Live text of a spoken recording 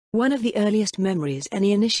One of the earliest memories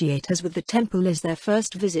any initiate has with the temple is their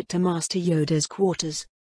first visit to Master Yoda's quarters.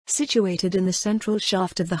 Situated in the central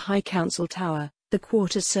shaft of the High Council Tower, the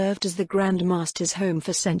quarters served as the Grand Master's home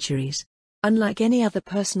for centuries. Unlike any other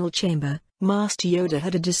personal chamber, Master Yoda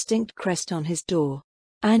had a distinct crest on his door.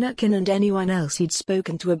 Anakin and anyone else he'd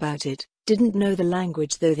spoken to about it didn't know the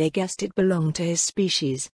language, though they guessed it belonged to his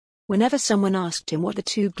species. Whenever someone asked him what the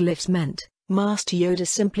two glyphs meant, Master Yoda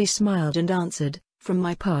simply smiled and answered, "From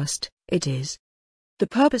my past, it is." The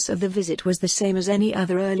purpose of the visit was the same as any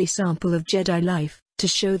other early sample of Jedi life, to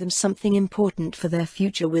show them something important for their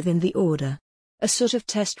future within the Order. A sort of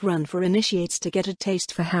test run for initiates to get a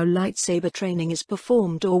taste for how lightsaber training is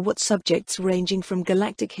performed or what subjects ranging from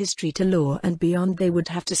galactic history to lore and beyond they would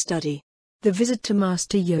have to study. The visit to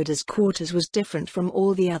Master Yoda's quarters was different from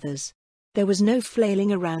all the others. There was no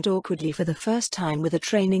flailing around awkwardly for the first time with a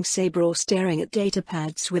training saber or staring at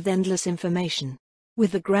datapads with endless information.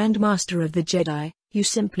 With the Grand Master of the Jedi, you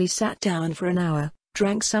simply sat down for an hour,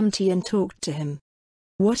 drank some tea and talked to him.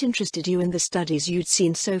 What interested you in the studies you'd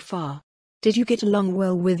seen so far? Did you get along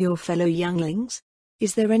well with your fellow younglings?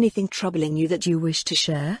 Is there anything troubling you that you wish to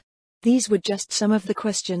share? These were just some of the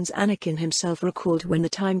questions Anakin himself recalled when the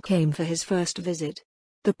time came for his first visit.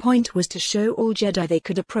 The point was to show all Jedi they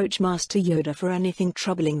could approach Master Yoda for anything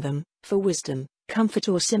troubling them, for wisdom, comfort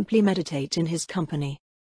or simply meditate in his company.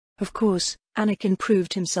 Of course, Anakin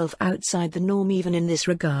proved himself outside the norm even in this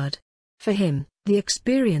regard. For him, the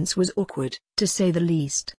experience was awkward, to say the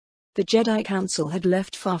least. The Jedi Council had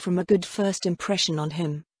left far from a good first impression on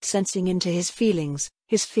him, sensing into his feelings,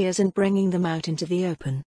 his fears and bringing them out into the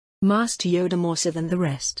open. Master Yoda more so than the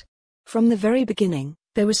rest. From the very beginning,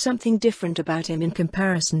 there was something different about him in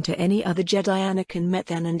comparison to any other Jedi Anakin met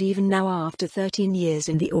then and even now after 13 years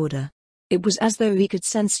in the Order. It was as though he could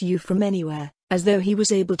sense you from anywhere, as though he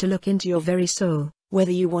was able to look into your very soul,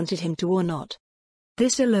 whether you wanted him to or not.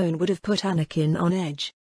 This alone would have put Anakin on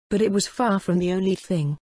edge. But it was far from the only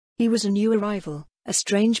thing. He was a new arrival, a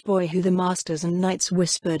strange boy who the Masters and Knights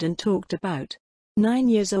whispered and talked about. 9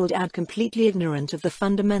 years old and completely ignorant of the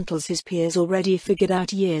fundamentals his peers already figured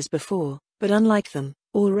out years before, but unlike them,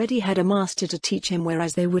 already had a master to teach him,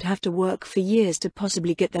 whereas they would have to work for years to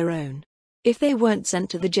possibly get their own. If they weren't sent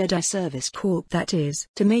to the Jedi Service Corps, that is.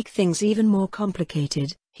 To make things even more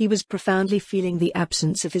complicated, he was profoundly feeling the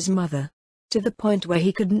absence of his mother. To the point where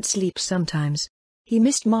he couldn't sleep sometimes. He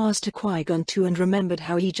missed Master Qui-Gon too and remembered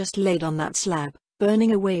how he just laid on that slab,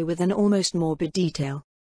 burning away with an almost morbid detail.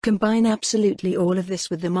 Combine absolutely all of this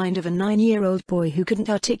with the mind of a 9-year-old boy who couldn't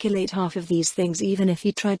articulate half of these things even if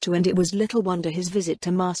he tried to, and it was little wonder his visit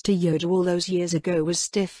to Master Yoda all those years ago was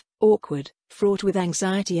stiff, awkward, fraught with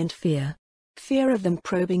anxiety and fear. Fear of them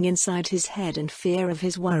probing inside his head and fear of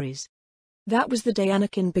his worries. That was the day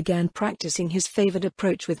Anakin began practicing his favored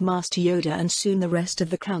approach with Master Yoda, and soon the rest of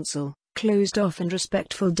the council, closed off and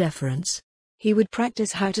respectful deference. He would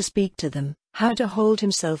practice how to speak to them, how to hold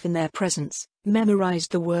himself in their presence,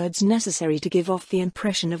 memorized the words necessary to give off the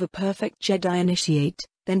impression of a perfect Jedi initiate,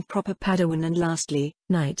 then proper Padawan and lastly,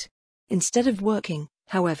 Knight. Instead of working,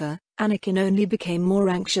 however, Anakin only became more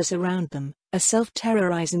anxious around them, a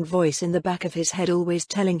self-terrorizing voice in the back of his head always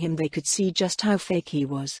telling him they could see just how fake he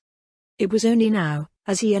was. It was only now,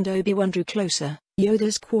 as he and Obi-Wan drew closer,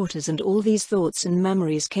 Yoda's quarters and all these thoughts and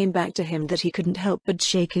memories came back to him, that he couldn't help but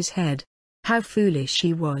shake his head. How foolish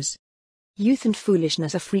he was. Youth and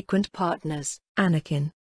foolishness are frequent partners,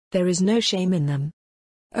 Anakin. There is no shame in them.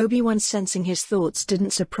 Obi-Wan, sensing his thoughts,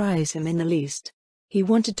 didn't surprise him in the least. He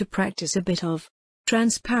wanted to practice a bit of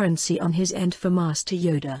transparency on his end for Master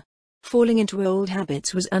Yoda. Falling into old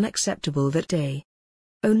habits was unacceptable that day.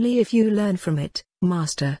 Only if you learn from it,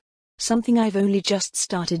 Master. Something I've only just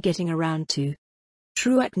started getting around to.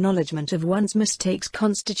 True acknowledgement of one's mistakes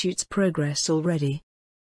constitutes progress already.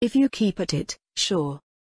 If you keep at it, sure.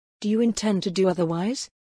 Do you intend to do otherwise?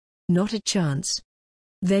 Not a chance.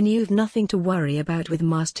 Then you've nothing to worry about with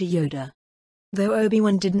Master Yoda. Though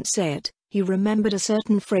Obi-Wan didn't say it, he remembered a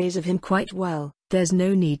certain phrase of him quite well: there's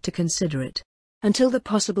no need to consider it. Until the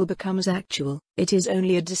possible becomes actual, it is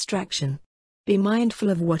only a distraction. Be mindful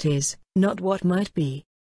of what is, not what might be.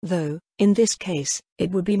 Though, in this case, it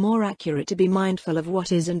would be more accurate to be mindful of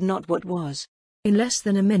what is and not what was. In less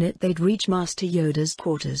than a minute they'd reach Master Yoda's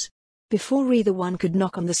quarters. Before either one could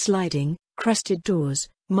knock on the sliding, crusted doors,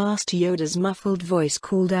 Master Yoda's muffled voice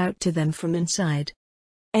called out to them from inside.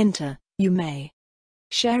 "Enter, you may."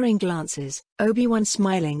 Sharing glances, Obi-Wan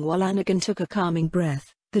smiling while Anakin took a calming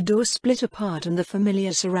breath, the door split apart and the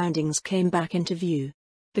familiar surroundings came back into view.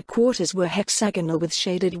 The quarters were hexagonal with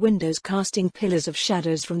shaded windows casting pillars of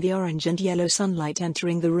shadows from the orange and yellow sunlight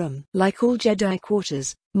entering the room. Like all Jedi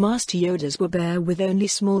quarters, Master Yoda's were bare with only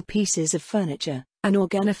small pieces of furniture, an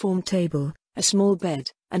organiform table, a small bed,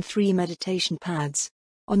 and 3 meditation pads.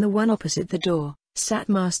 On the one opposite the door, sat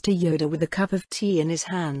Master Yoda with a cup of tea in his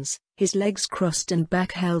hands, his legs crossed and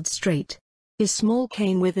back held straight. His small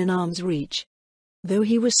cane within arm's reach. Though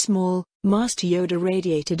he was small, Master Yoda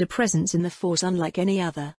radiated a presence in the Force unlike any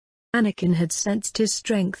other. Anakin had sensed his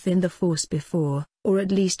strength in the Force before, or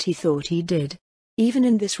at least he thought he did. Even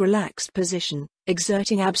in this relaxed position,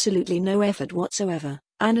 exerting absolutely no effort whatsoever,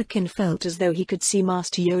 Anakin felt as though he could see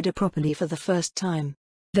Master Yoda properly for the first time.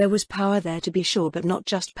 There was power there to be sure, but not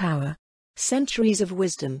just power. Centuries of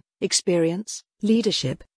wisdom, experience,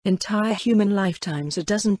 leadership, entire human lifetimes a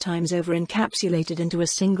dozen times over encapsulated into a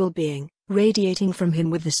single being, radiating from him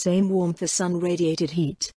with the same warmth the sun radiated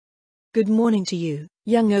heat. "Good morning to you,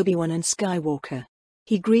 young Obi-Wan and Skywalker."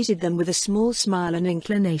 He greeted them with a small smile and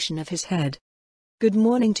inclination of his head. "Good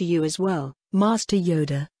morning to you as well, Master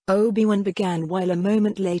Yoda," Obi-Wan began, while a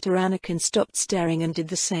moment later Anakin stopped staring and did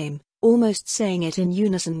the same, almost saying it in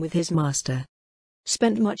unison with his master.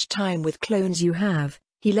 "Spent much time with clones you have,"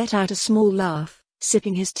 he let out a small laugh,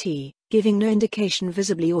 sipping his tea, giving no indication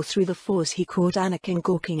visibly or through the Force he caught Anakin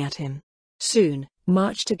gawking at him. "Soon,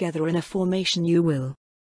 march together in a formation you will."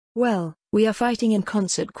 "Well, we are fighting in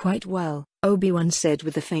concert quite well," Obi-Wan said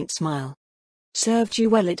with a faint smile. "Served you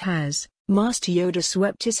well it has," Master Yoda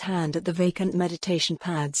swept his hand at the vacant meditation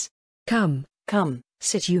pads. Come,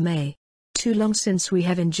 sit you may. Too long since we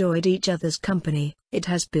have enjoyed each other's company, it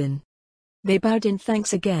has been." They bowed in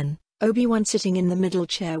thanks again, Obi-Wan sitting in the middle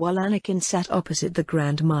chair while Anakin sat opposite the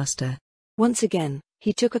Grand Master. Once again,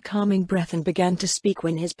 he took a calming breath and began to speak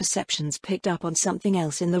when his perceptions picked up on something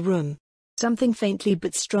else in the room. Something faintly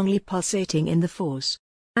but strongly pulsating in the Force.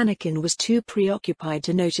 Anakin was too preoccupied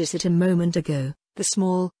to notice it a moment ago, the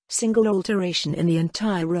small, single alteration in the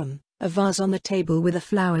entire room, a vase on the table with a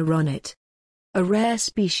flower on it. A rare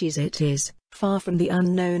species it is, far from the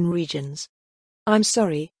unknown regions. "I'm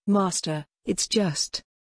sorry, Master, it's just...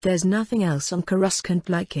 there's nothing else on Coruscant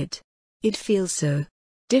like it. It feels so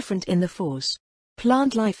different in the Force."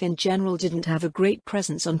 Plant life in general didn't have a great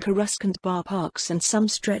presence on Coruscant, bar parks and some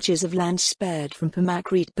stretches of land spared from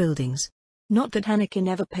concrete buildings. Not that Anakin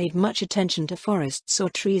ever paid much attention to forests or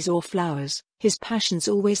trees or flowers, his passions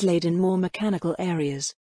always laid in more mechanical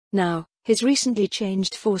areas. Now, his recently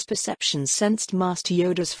changed Force perceptions sensed Master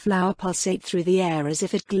Yoda's flower pulsate through the air as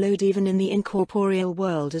if it glowed even in the incorporeal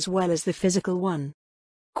world as well as the physical one.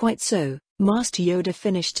 Quite so, Master Yoda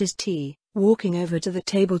finished his tea, walking over to the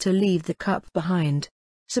table to leave the cup behind.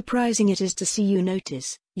 "Surprising it is to see you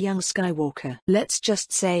notice, young Skywalker." Let's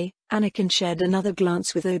just say, Anakin shared another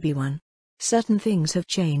glance with Obi-Wan. "Certain things have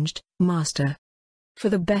changed, Master. For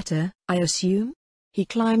the better, I assume?" He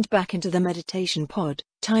climbed back into the meditation pod,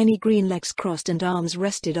 tiny green legs crossed and arms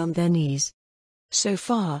rested on their knees. "So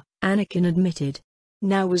far," Anakin admitted.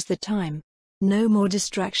 Now was the time. No more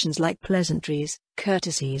distractions like pleasantries,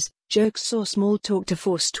 courtesies, jokes or small talk to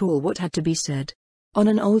forestall what had to be said. On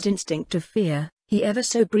an old instinct of fear, he ever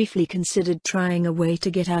so briefly considered trying a way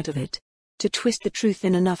to get out of it. To twist the truth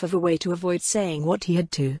in enough of a way to avoid saying what he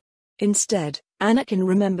had to. Instead, Anakin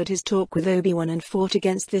remembered his talk with Obi-Wan and fought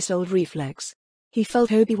against this old reflex. He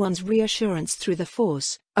felt Obi-Wan's reassurance through the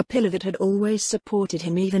Force, a pillar that had always supported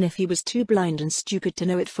him even if he was too blind and stupid to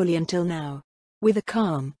know it fully until now. With a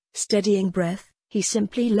calm, steadying breath, he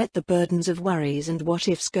simply let the burdens of worries and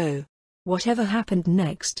what-ifs go. Whatever happened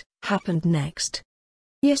next, happened next.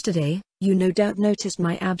 "Yesterday, you no doubt noticed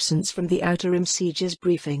my absence from the Outer Rim Siege's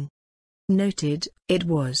briefing." "Noted, it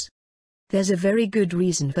was. There's a very good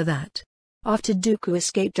reason for that. After Dooku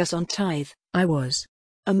escaped us on Tithe, I was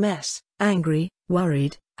a mess, angry,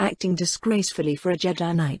 worried, acting disgracefully for a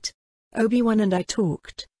Jedi Knight. Obi-Wan and I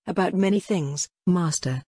talked about many things,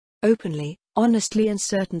 Master. Openly, honestly, and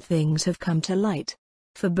certain things have come to light.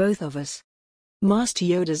 For both of us." Master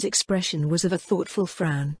Yoda's expression was of a thoughtful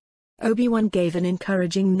frown. Obi-Wan gave an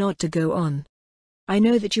encouraging nod to go on. "I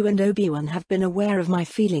know that you and Obi-Wan have been aware of my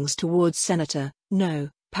feelings towards Senator, no,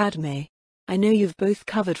 Padme. I know you've both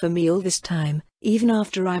covered for me all this time, even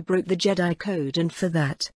after I broke the Jedi Code, and for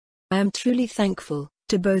that, I am truly thankful,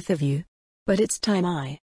 to both of you. But it's time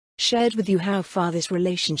I shared with you how far this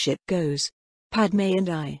relationship goes. Padme and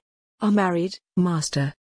I are married,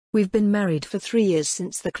 Master. We've been married for 3 years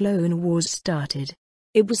since the Clone Wars started.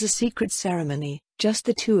 It was a secret ceremony, just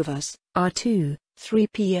the two of us, R2,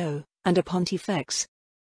 3PO, and a Pontifex."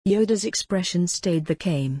 Yoda's expression stayed the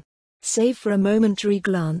same. Save for a momentary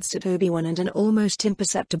glance at Obi-Wan and an almost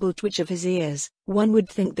imperceptible twitch of his ears, one would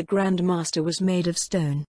think the Grand Master was made of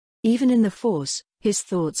stone. Even in the Force, his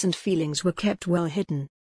thoughts and feelings were kept well hidden.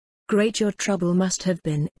 Great your trouble must have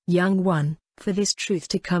been, young one, for this truth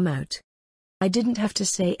to come out. I didn't have to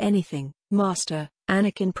say anything, Master,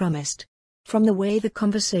 Anakin promised. From the way the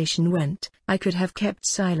conversation went, I could have kept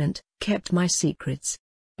silent, kept my secrets.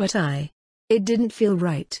 But it didn't feel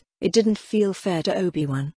right, it didn't feel fair to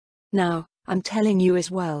Obi-Wan. Now, I'm telling you as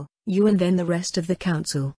well, you and then the rest of the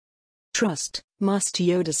council. Trust, Master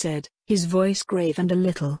Yoda said, his voice grave and a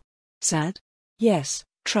little sad. Yes,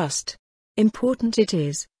 trust. Important it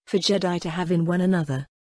is, for Jedi to have in one another.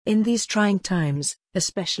 In these trying times,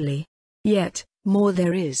 especially. Yet, more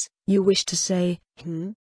there is, you wish to say,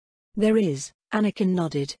 There is, Anakin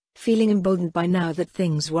nodded, feeling emboldened by now that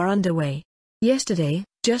things were underway. Yesterday,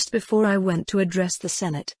 just before I went to address the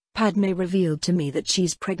Senate, Padme revealed to me that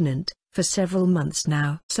she's pregnant, for several months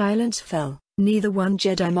now. Silence fell, neither one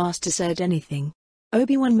Jedi Master said anything.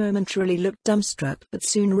 Obi-Wan momentarily looked dumbstruck but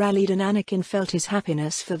soon rallied and Anakin felt his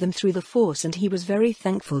happiness for them through the Force and he was very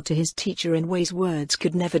thankful to his teacher in ways words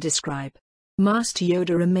could never describe. Master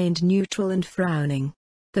Yoda remained neutral and frowning.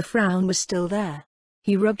 The frown was still there.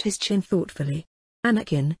 He rubbed his chin thoughtfully.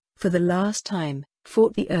 Anakin, for the last time,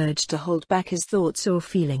 fought the urge to hold back his thoughts or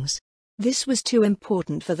feelings. This was too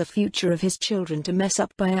important for the future of his children to mess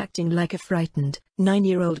up by acting like a frightened,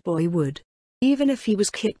 9-year-old boy would. Even if he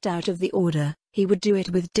was kicked out of the Order, he would do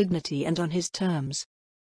it with dignity and on his terms.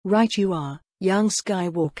 Right you are, young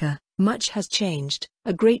Skywalker, much has changed,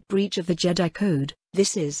 a great breach of the Jedi Code,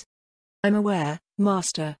 this is. I'm aware,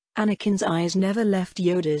 Master. Anakin's eyes never left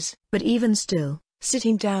Yoda's, but even still,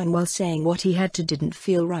 sitting down while saying what he had to didn't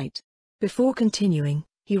feel right. Before continuing,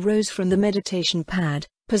 he rose from the meditation pad,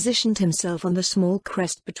 positioned himself on the small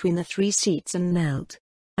crest between the 3 seats and knelt.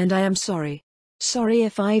 And I am sorry. Sorry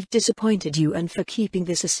if I've disappointed you and for keeping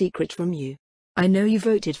this a secret from you. I know you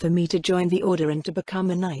voted for me to join the Order and to become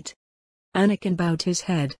a knight. Anakin bowed his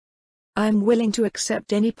head. I'm willing to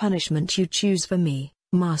accept any punishment you choose for me,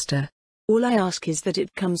 Master. All I ask is that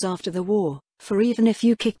it comes after the war, for even if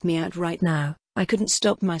you kicked me out right now, I couldn't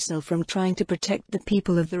stop myself from trying to protect the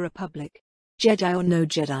people of the Republic. Jedi or no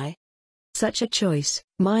Jedi. Such a choice,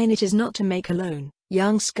 mine it is not to make alone,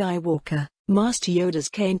 young Skywalker. Master Yoda's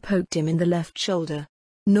cane poked him in the left shoulder.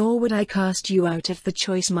 Nor would I cast you out if the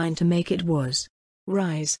choice mine to make it was.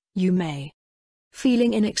 Rise, you may.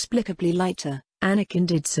 Feeling inexplicably lighter, Anakin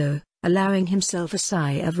did so, allowing himself a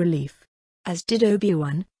sigh of relief. As did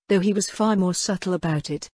Obi-Wan, though he was far more subtle about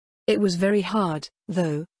it. It was very hard,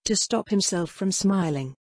 though, to stop himself from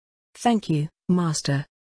smiling. Thank you, Master.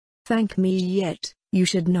 Thank me yet, you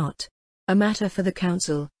should not. A matter for the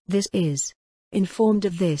Council, this is. Informed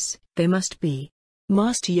of this, they must be.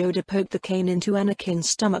 Master Yoda poked the cane into Anakin's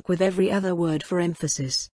stomach with every other word for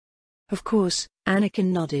emphasis. Of course,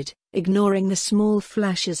 Anakin nodded, ignoring the small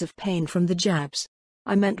flashes of pain from the jabs.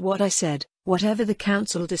 I meant what I said, whatever the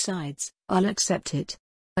Council decides, I'll accept it.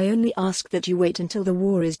 I only ask that you wait until the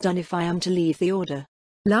war is done if I am to leave the Order.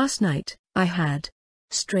 Last night, I had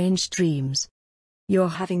strange dreams. You're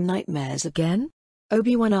having nightmares again?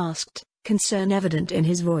 Obi-Wan asked, concern evident in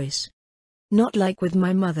his voice. Not like with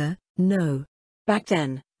my mother, no. Back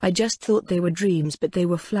then, I just thought they were dreams but they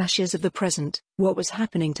were flashes of the present, what was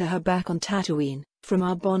happening to her back on Tatooine, from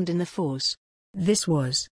our bond in the Force. This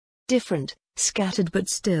was different, scattered but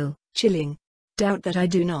still, chilling. Doubt that I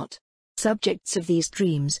do not. Subjects of these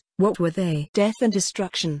dreams, what were they? Death and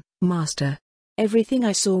destruction, Master. Everything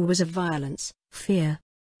I saw was of violence, fear.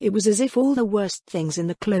 It was as if all the worst things in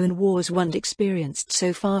the Clone Wars one'd experienced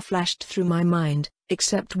so far flashed through my mind,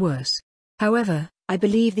 except worse. However, I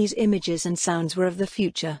believe these images and sounds were of the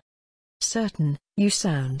future. Certain, you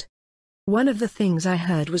sound. One of the things I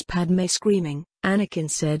heard was Padme screaming, Anakin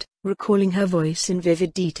said, recalling her voice in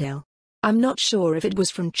vivid detail. I'm not sure if it was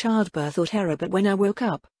from childbirth or terror but when I woke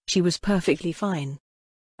up, she was perfectly fine.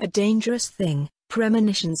 A dangerous thing,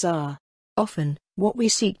 premonitions are. Often, what we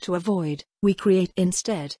seek to avoid, we create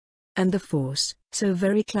instead. And the Force, so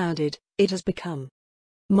very clouded, it has become.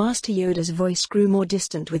 Master Yoda's voice grew more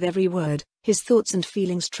distant with every word, his thoughts and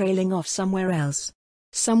feelings trailing off somewhere else.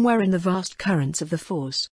 Somewhere in the vast currents of the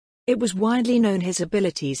Force. It was widely known his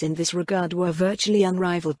abilities in this regard were virtually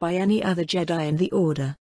unrivaled by any other Jedi in the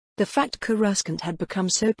Order. The fact Coruscant had become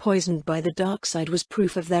so poisoned by the dark side was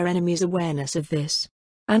proof of their enemies' awareness of this.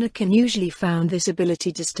 Anakin usually found this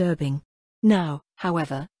ability disturbing. Now,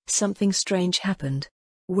 however, something strange happened.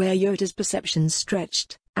 Where Yoda's perceptions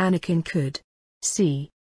stretched, Anakin could see.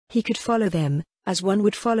 He could follow them, as one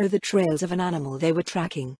would follow the trails of an animal they were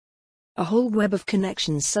tracking. A whole web of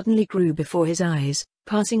connections suddenly grew before his eyes,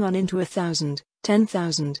 passing on into 1,000,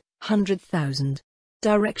 10,000, 100,000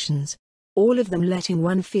 directions. All of them letting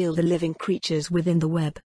one feel the living creatures within the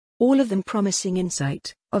web. All of them promising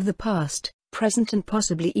insight of the past, present and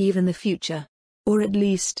possibly even the future. Or at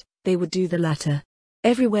least, they would do the latter.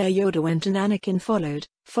 Everywhere Yoda went and Anakin followed,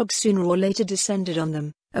 fog sooner or later descended on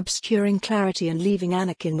them, obscuring clarity and leaving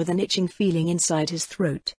Anakin with an itching feeling inside his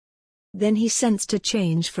throat. Then he sensed a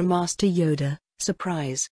change from Master Yoda,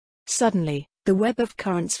 surprise. Suddenly, the web of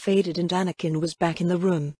currents faded and Anakin was back in the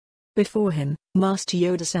room. Before him, Master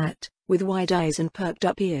Yoda sat, with wide eyes and perked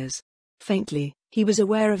up ears. Faintly, he was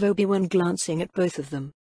aware of Obi-Wan glancing at both of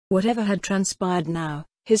them. Whatever had transpired now,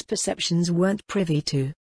 his perceptions weren't privy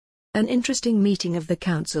to. An interesting meeting of the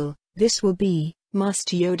council, this will be,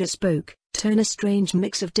 Master Yoda spoke, tone a strange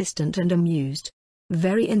mix of distant and amused.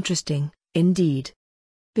 Very interesting, indeed.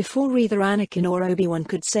 Before either Anakin or Obi-Wan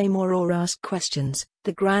could say more or ask questions,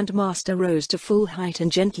 the Grand Master rose to full height and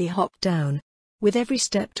gently hopped down. With every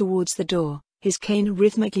step towards the door, his cane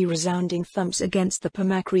rhythmically resounding thumps against the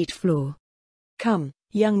permacrete floor. Come,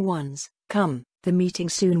 young ones, come, the meeting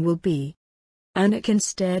soon will be. Anakin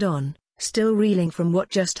stared on, still reeling from what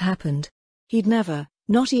just happened. He'd never,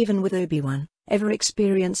 not even with Obi-Wan, ever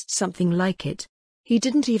experienced something like it. He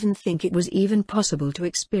didn't even think it was even possible to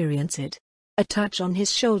experience it. A touch on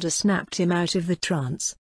his shoulder snapped him out of the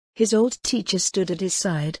trance. His old teacher stood at his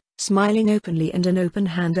side, smiling openly and an open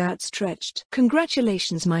hand outstretched.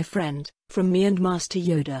 Congratulations, my friend, from me and Master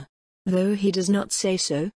Yoda. Though he does not say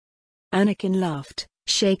so. Anakin laughed,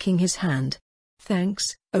 shaking his hand.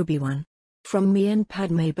 Thanks, Obi-Wan. From me and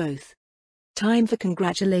Padme both. Time for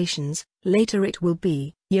congratulations, later it will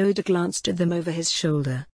be. Yoda glanced at them over his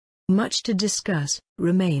shoulder. Much to discuss,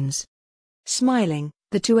 remains. Smiling,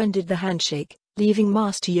 the two ended the handshake, leaving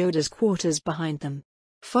Master Yoda's quarters behind them.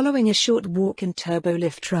 Following a short walk and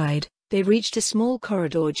turbo-lift ride, they reached a small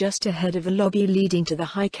corridor just ahead of a lobby leading to the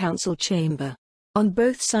High Council chamber. On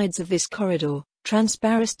both sides of this corridor,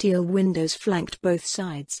 transparent steel windows flanked both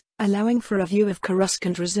sides, allowing for a view of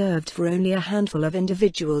Coruscant reserved for only a handful of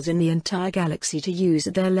individuals in the entire galaxy to use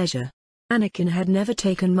at their leisure. Anakin had never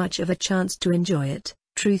taken much of a chance to enjoy it,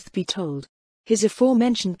 truth be told. His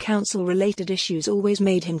aforementioned council-related issues always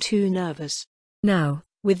made him too nervous. Now,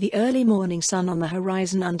 with the early morning sun on the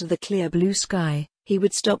horizon under the clear blue sky, he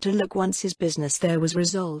would stop to look once his business there was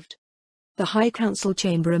resolved. The High Council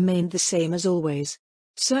chamber remained the same as always.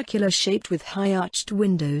 Circular-shaped with high-arched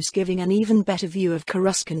windows giving an even better view of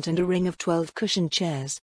Coruscant and a ring of 12 cushioned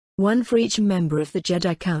chairs. One for each member of the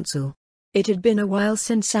Jedi Council. It had been a while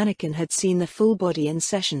since Anakin had seen the full body in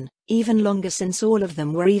session, even longer since all of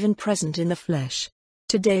them were even present in the flesh.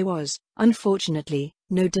 Today was, unfortunately,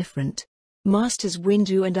 no different. Masters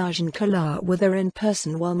Windu and Ajan Kalar were there in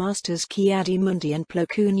person while Masters Ki-Adi-Mundi and Plo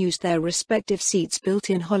Koon used their respective seats'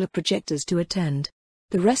 built-in holoprojectors to attend.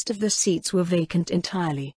 The rest of the seats were vacant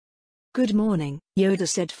entirely. Good morning, Yoda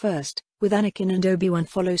said first, with Anakin and Obi-Wan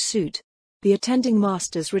follow suit. The attending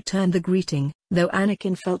masters returned the greeting, though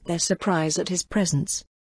Anakin felt their surprise at his presence.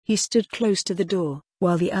 He stood close to the door,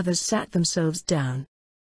 while the others sat themselves down.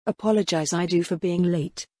 Apologize I do for being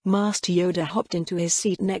late. Master Yoda hopped into his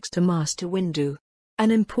seat next to Master Windu. An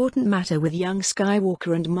important matter with young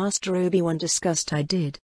Skywalker and Master Obi-Wan discussed I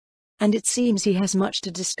did. And it seems he has much to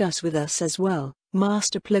discuss with us as well.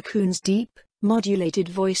 Master Plo Koon's deep, modulated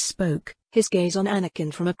voice spoke, his gaze on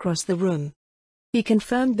Anakin from across the room. He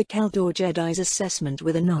confirmed the Kaldor Jedi's assessment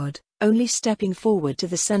with a nod, only stepping forward to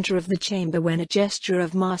the center of the chamber when a gesture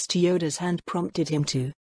of Master Yoda's hand prompted him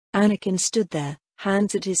to. Anakin stood there,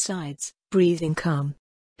 hands at his sides, breathing calm.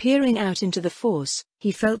 Peering out into the Force,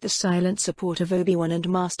 he felt the silent support of Obi-Wan and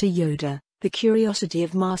Master Yoda, the curiosity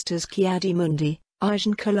of Masters Ki-Adi-Mundi,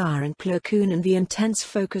 Ajan Kalar and Plo Koon and the intense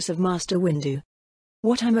focus of Master Windu.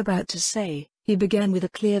 What I'm about to say, he began with a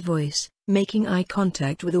clear voice, making eye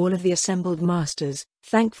contact with all of the assembled masters,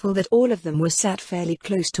 thankful that all of them were sat fairly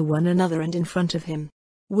close to one another and in front of him.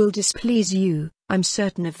 Will displease you, I'm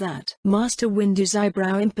certain of that. Master Windu's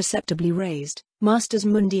eyebrow imperceptibly raised, Masters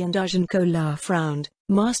Mundi and Ajan Kalar frowned,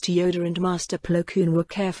 Master Yoda and Master Plo Koon were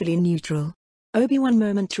carefully neutral. Obi-Wan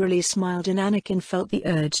momentarily smiled and Anakin felt the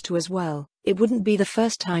urge to as well. It wouldn't be the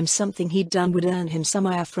first time something he'd done would earn him some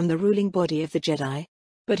ire from the ruling body of the Jedi.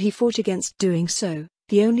 But he fought against doing so,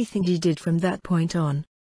 the only thing he did from that point on.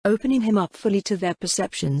 Opening him up fully to their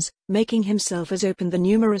perceptions, making himself as open the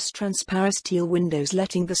numerous transparent steel windows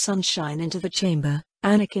letting the sunshine into the chamber,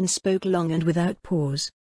 Anakin spoke long and without pause.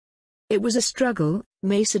 It was a struggle,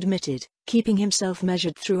 Mace admitted, keeping himself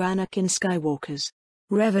measured through Anakin Skywalker's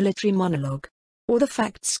revelatory monologue. or the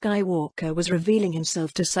fact Skywalker was revealing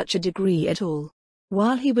himself to such a degree at all.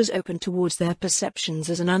 While he was open towards their perceptions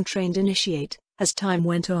as an untrained initiate, as time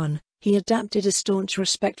went on, he adapted a staunch,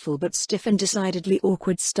 respectful but stiff and decidedly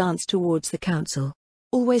awkward stance towards the council,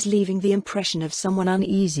 always leaving the impression of someone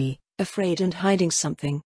uneasy, afraid and hiding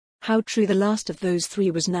something. How true the last of those three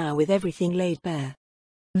was now with everything laid bare.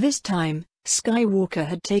 This time, Skywalker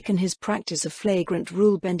had taken his practice of flagrant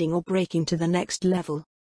rule-bending or breaking to the next level.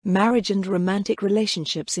 Marriage and romantic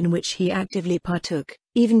relationships in which he actively partook,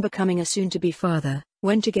 even becoming a soon-to-be father,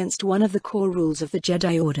 went against one of the core rules of the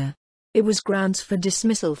Jedi Order. It was grounds for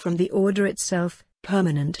dismissal from the Order itself,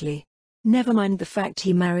 permanently. Never mind the fact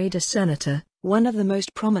he married a senator, one of the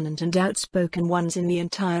most prominent and outspoken ones in the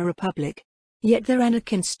entire Republic. Yet there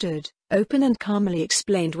Anakin stood, open and calmly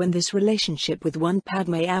explained when this relationship with one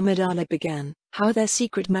Padme Amidala began, how their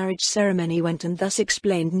secret marriage ceremony went, and thus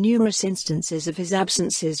explained numerous instances of his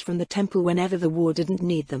absences from the temple whenever the war didn't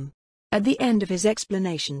need them. At the end of his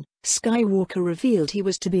explanation, Skywalker revealed he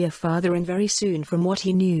was to be a father and very soon, from what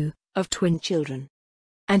he knew, of twin children.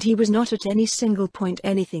 And he was not at any single point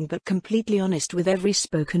anything but completely honest with every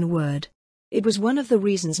spoken word. It was one of the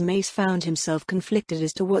reasons Mace found himself conflicted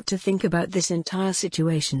as to what to think about this entire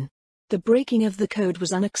situation. The breaking of the code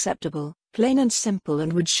was unacceptable, plain and simple,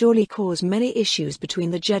 and would surely cause many issues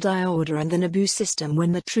between the Jedi Order and the Naboo system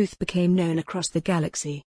when the truth became known across the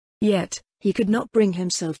galaxy. Yet, he could not bring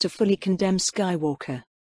himself to fully condemn Skywalker.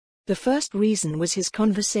 The first reason was his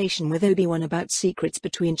conversation with Obi-Wan about secrets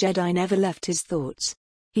between Jedi never left his thoughts.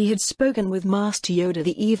 He had spoken with Master Yoda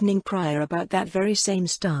the evening prior about that very same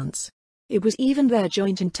stance. It was even their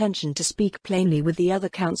joint intention to speak plainly with the other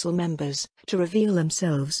council members, to reveal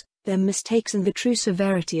themselves, their mistakes and the true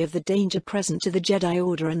severity of the danger present to the Jedi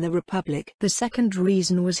Order and the Republic. The second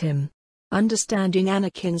reason was him understanding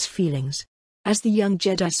Anakin's feelings. As the young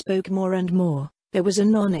Jedi spoke more and more, there was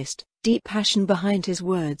an honest, deep passion behind his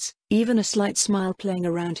words, even a slight smile playing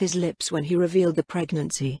around his lips when he revealed the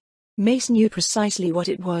pregnancy. Mace knew precisely what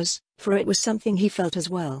it was, for it was something he felt as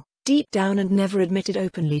well, deep down, and never admitted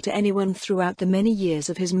openly to anyone throughout the many years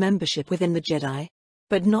of his membership within the Jedi.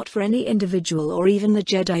 But not for any individual or even the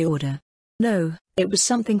Jedi Order. No, it was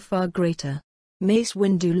something far greater. Mace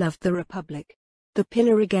Windu loved the Republic. The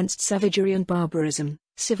pillar against savagery and barbarism,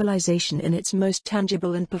 civilization in its most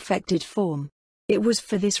tangible and perfected form. It was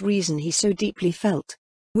for this reason he so deeply felt.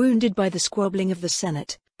 Wounded by the squabbling of the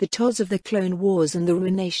Senate, the tolls of the Clone Wars, and the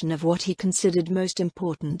ruination of what he considered most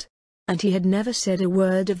important. And he had never said a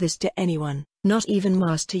word of this to anyone, not even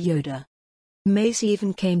Master Yoda. Mace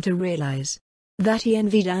even came to realize that he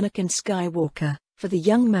envied Anakin Skywalker, for the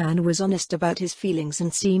young man was honest about his feelings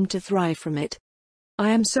and seemed to thrive from it. "I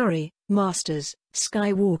am sorry, Masters,"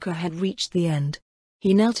 Skywalker had reached the end.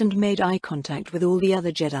 He knelt and made eye contact with all the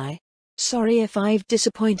other Jedi. "Sorry if I've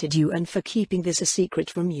disappointed you and for keeping this a secret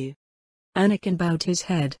from you." Anakin bowed his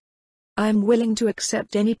head. "I am willing to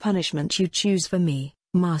accept any punishment you choose for me,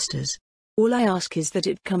 Masters. All I ask is that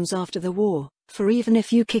it comes after the war, for even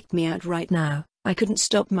if you kicked me out right now, I couldn't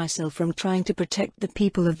stop myself from trying to protect the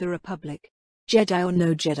people of the Republic. Jedi or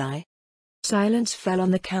no Jedi." Silence fell on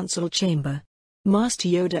the council chamber. Master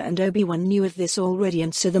Yoda and Obi-Wan knew of this already,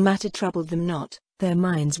 and so the matter troubled them not. Their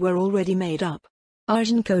minds were already made up.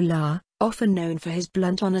 Arjan Kolar, often known for his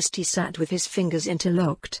blunt honesty, sat with his fingers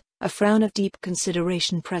interlocked, a frown of deep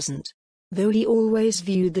consideration present. Though he always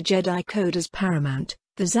viewed the Jedi Code as paramount,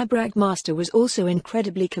 the Zabrak Master was also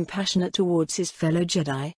incredibly compassionate towards his fellow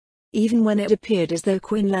Jedi. Even when it appeared as though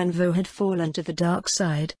Quinlan Vo had fallen to the dark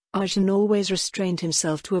side, Arjan always restrained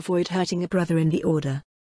himself to avoid hurting a brother in the Order.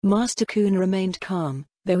 Master Kun remained calm,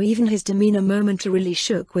 though even his demeanor momentarily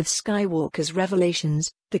shook with Skywalker's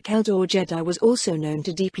revelations. The Keldor Jedi was also known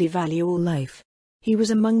to deeply value all life. He was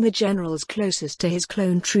among the generals closest to his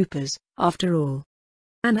clone troopers, after all.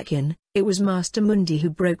 "Anakin," it was Master Mundi who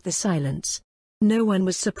broke the silence. No one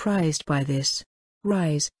was surprised by this.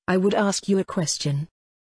 "Rise, I would ask you a question."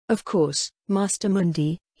 "Of course, Master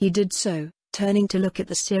Mundi." He did so, turning to look at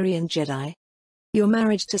the Syrian Jedi. "Your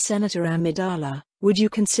marriage to Senator Amidala, would you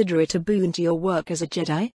consider it a boon to your work as a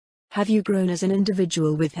Jedi? Have you grown as an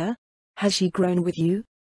individual with her? Has she grown with you?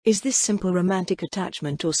 Is this simple romantic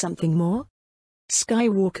attachment or something more?"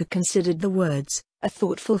 Skywalker considered the words, a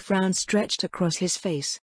thoughtful frown stretched across his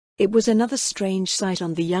face. It was another strange sight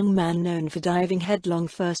on the young man known for diving headlong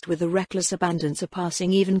first with a reckless abandon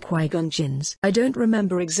surpassing even Qui-Gon Jinn's. "I don't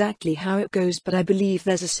remember exactly how it goes, but I believe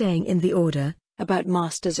there's a saying in the Order, about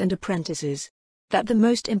masters and apprentices, that the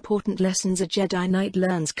most important lessons a Jedi Knight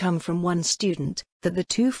learns come from one student, that the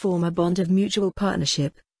two form a bond of mutual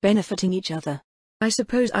partnership, benefiting each other. I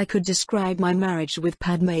suppose I could describe my marriage with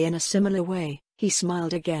Padme in a similar way, he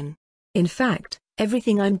smiled again. In fact,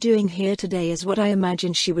 everything I'm doing here today is what I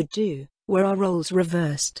imagined she would do, were our roles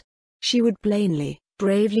reversed. She would plainly,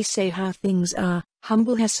 bravely say how things are,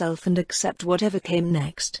 humble herself and accept whatever came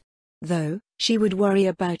next. Though, she would worry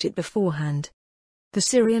about it beforehand. The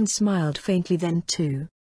Syrian smiled faintly then too.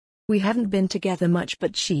 We haven't been together much,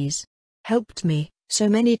 but she's helped me so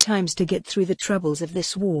many times to get through the troubles of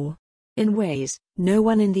this war. In ways no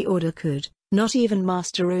one in the Order could, not even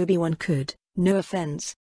Master Obi-Wan could, no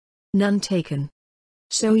offense. None taken.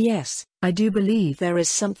 So yes, I do believe there is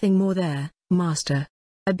something more there, Master.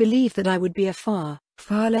 I believe that I would be a far,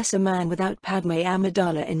 far lesser man without Padme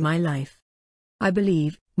Amidala in my life. I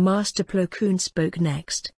believe, Master Plo Koon spoke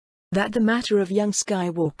next, that the matter of young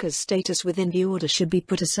Skywalker's status within the Order should be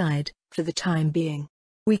put aside, for the time being.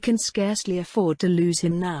 We can scarcely afford to lose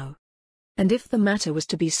him now. And if the matter was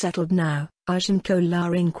to be settled now, Ajahn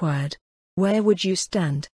Kolar inquired, where would you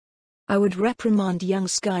stand? I would reprimand young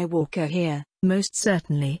Skywalker here, most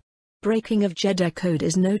certainly. Breaking of Jedi code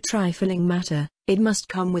is no trifling matter, it must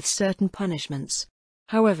come with certain punishments.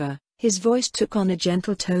 However, his voice took on a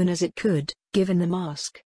gentle tone as it could, given the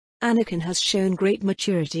mask. Anakin has shown great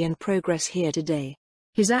maturity and progress here today.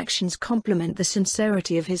 His actions complement the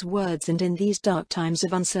sincerity of his words, and in these dark times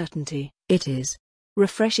of uncertainty, it is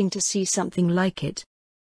refreshing to see something like it.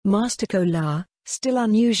 Master Kolar, still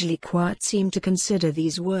unusually quiet, seemed to consider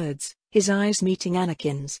these words, his eyes meeting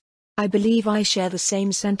Anakin's. I believe I share the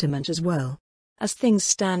same sentiment as well. As things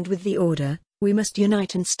stand with the Order, we must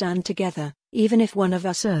unite and stand together, even if one of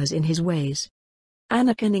us errs in his ways.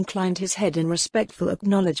 Anakin inclined his head in respectful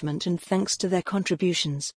acknowledgement and thanks to their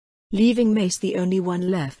contributions, leaving Mace the only one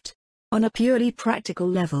left. On a purely practical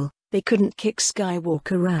level, they couldn't kick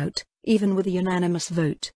Skywalker out, even with a unanimous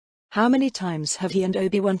vote. How many times have he and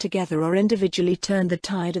Obi-Wan together or individually turned the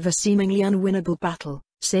tide of a seemingly unwinnable battle,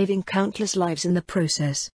 saving countless lives in the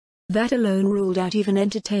process? That alone ruled out even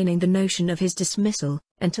entertaining the notion of his dismissal,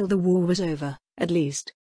 until the war was over, at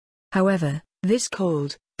least. However, this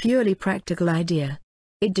cold, purely practical idea,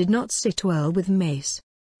 it did not sit well with Mace.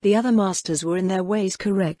 The other masters were in their ways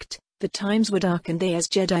correct, the times were dark and they as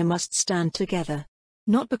Jedi must stand together.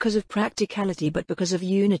 Not because of practicality but because of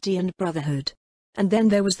unity and brotherhood. And then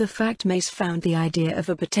there was the fact Mace found the idea of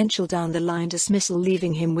a potential down-the-line dismissal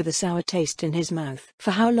leaving him with a sour taste in his mouth.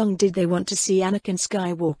 For how long did they want to see Anakin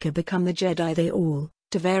Skywalker become the Jedi they all,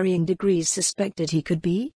 to varying degrees, suspected he could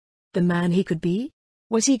be? The man he could be?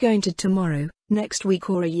 Was he going to tomorrow, next week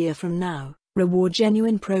or a year from now, reward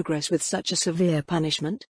genuine progress with such a severe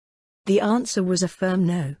punishment? The answer was a firm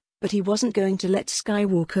no, but he wasn't going to let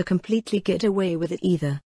Skywalker completely get away with it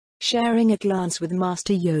either. Sharing a glance with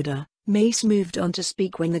Master Yoda, Mace moved on to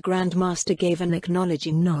speak when the Grand Master gave an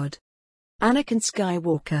acknowledging nod. Anakin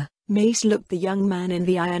Skywalker, Mace looked the young man in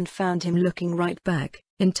the eye and found him looking right back,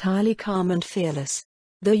 entirely calm and fearless.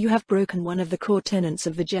 Though you have broken one of the core tenets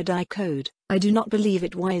of the Jedi Code, I do not believe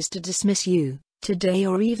it wise to dismiss you, today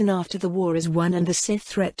or even after the war is won and the Sith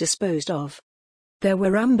threat disposed of. There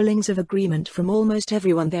were rumblings of agreement from almost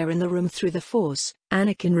everyone there in the room through the Force.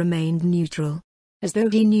 Anakin remained neutral, as though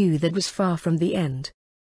he knew that was far from the end.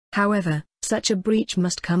 However, such a breach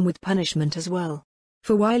must come with punishment as well.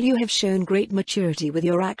 For while you have shown great maturity with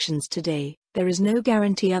your actions today, there is no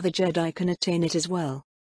guarantee other Jedi can attain it as well.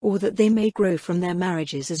 Or that they may grow from their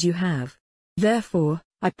marriages as you have. Therefore,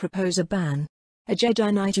 I propose a ban. A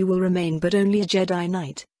Jedi Knight you will remain, but only a Jedi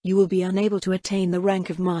Knight. You will be unable to attain the rank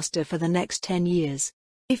of Master for the next 10 years.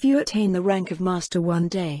 If you attain the rank of Master one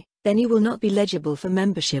day, then you will not be eligible for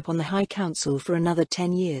membership on the High Council for another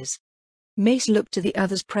 10 years. Mace looked to the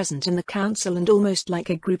others present in the council and almost like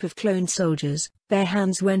a group of clone soldiers, their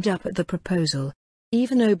hands went up at the proposal.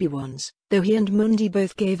 Even Obi-Wan's, though he and Mundi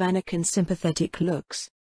both gave Anakin sympathetic looks.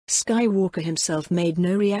 Skywalker himself made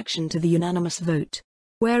no reaction to the unanimous vote.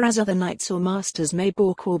 Whereas other knights or masters may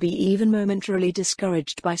balk or be even momentarily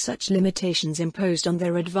discouraged by such limitations imposed on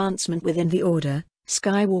their advancement within the Order,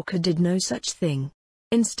 Skywalker did no such thing.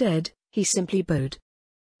 Instead, he simply bowed.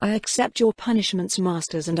 I accept your punishments,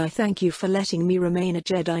 masters, and I thank you for letting me remain a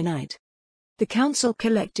Jedi Knight. The Council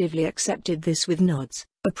collectively accepted this with nods,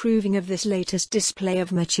 approving of this latest display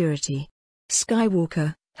of maturity.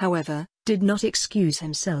 Skywalker, however, did not excuse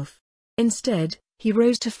himself. Instead, he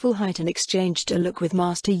rose to full height and exchanged a look with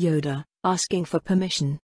Master Yoda, asking for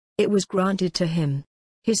permission. It was granted to him.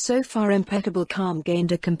 His so far impeccable calm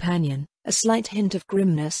gained a companion, a slight hint of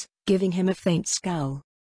grimness, giving him a faint scowl.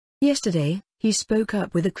 Yesterday, he spoke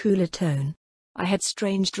up with a cooler tone. I had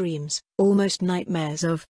strange dreams, almost nightmares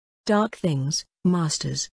of dark things,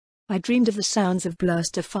 masters. I dreamed of the sounds of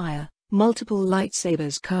blaster fire, multiple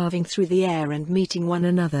lightsabers carving through the air and meeting one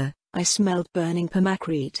another. I smelled burning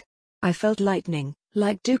permacrete. I felt lightning,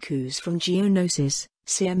 like Dooku's from Geonosis,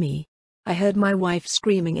 sear me. I heard my wife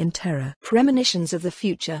screaming in terror. Premonitions of the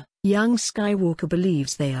future, young Skywalker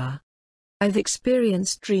believes they are. I've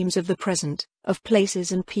experienced dreams of the present, of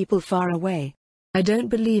places and people far away. I don't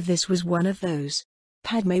believe this was one of those.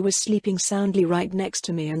 Padme was sleeping soundly right next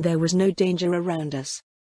to me and there was no danger around us.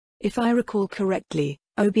 If I recall correctly,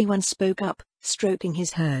 Obi-Wan spoke up, stroking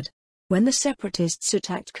his head. When the Separatists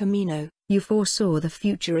attacked Kamino, you foresaw the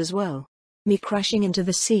future as well. Me crashing into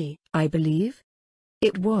the sea, I believe?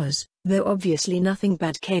 It was, though obviously nothing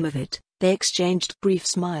bad came of it. They exchanged brief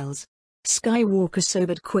smiles. Skywalker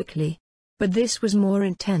sobered quickly. But this was more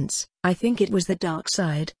intense. I think it was the dark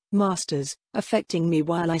side, Masters, affecting me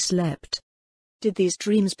while I slept. Did these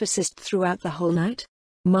dreams persist throughout the whole night?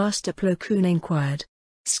 Master Plo Koon inquired.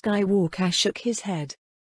 Skywalker shook his head.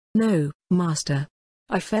 No, Master.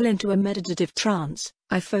 I fell into a meditative trance.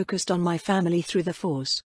 I focused on my family through the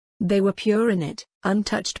Force. They were pure in it,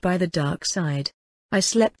 untouched by the dark side. I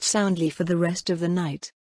slept soundly for the rest of the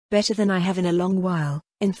night. Better than I have in a long while,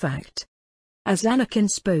 in fact. As Anakin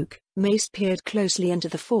spoke, Mace peered closely into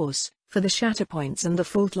the Force, for the shatterpoints and the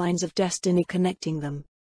fault lines of destiny connecting them.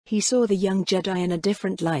 He saw the young Jedi in a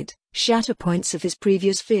different light. Shatterpoints of his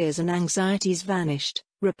previous fears and anxieties vanished,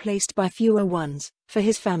 replaced by fewer ones, for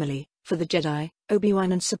his family, for the Jedi,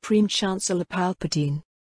 Obi-Wan and Supreme Chancellor Palpatine.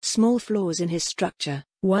 Small flaws in his structure,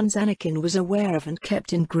 ones Anakin was aware of and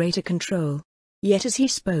kept in greater control. Yet as he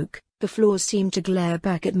spoke, the flaws seemed to glare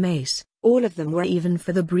back at Mace. All of them were, even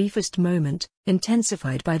for the briefest moment,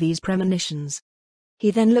 intensified by these premonitions. He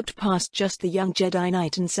then looked past just the young Jedi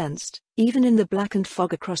Knight and sensed, even in the blackened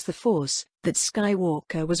fog across the Force, that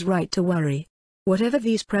Skywalker was right to worry. Whatever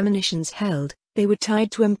these premonitions held, they were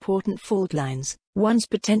tied to important fault lines, ones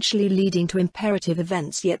potentially leading to imperative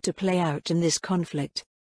events yet to play out in this conflict.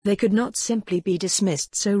 They could not simply be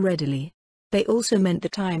dismissed so readily. They also meant the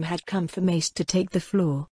time had come for Mace to take the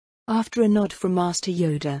floor. After a nod from Master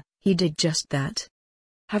Yoda, he did just that.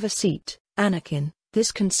 Have a seat, Anakin,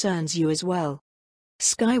 this concerns you as well.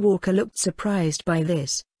 Skywalker looked surprised by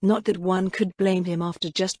this, not that one could blame him after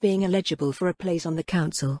just being eligible for a place on the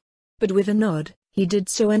council. But with a nod, he did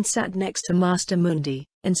so and sat next to Master Mundi,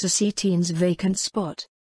 in Sasitine's vacant spot.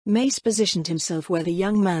 Mace positioned himself where the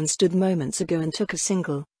young man stood moments ago and took a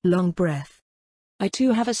single, long breath. I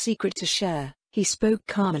too have a secret to share, he spoke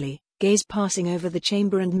calmly, gaze passing over the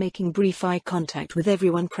chamber and making brief eye contact with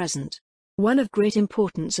everyone present. One of great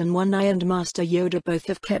importance and one I and Master Yoda both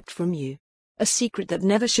have kept from you. A secret that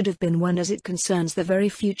never should have been one as it concerns the very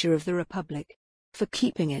future of the Republic. For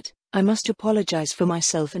keeping it, I must apologize for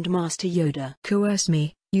myself and Master Yoda. Coerce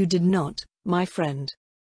me, you did not, my friend.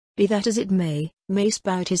 Be that as it may, Mace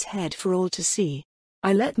bowed his head for all to see.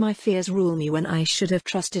 I let my fears rule me when I should have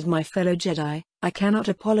trusted my fellow Jedi. I cannot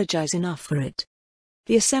apologize enough for it.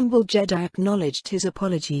 The assembled Jedi acknowledged his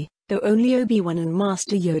apology, though only Obi-Wan and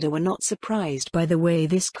Master Yoda were not surprised by the way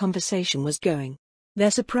this conversation was going. Their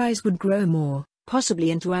surprise would grow more, possibly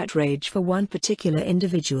into outrage for one particular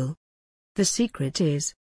individual. The secret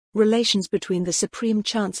is, relations between the Supreme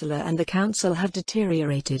Chancellor and the Council have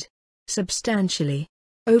deteriorated substantially.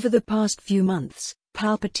 Over the past few months,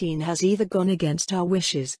 Palpatine has either gone against our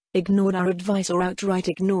wishes, ignored our advice or outright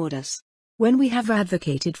ignored us. When we have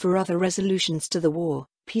advocated for other resolutions to the war,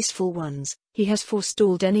 peaceful ones, he has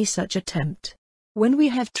forestalled any such attempt. When we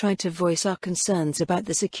have tried to voice our concerns about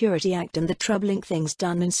the Security Act and the troubling things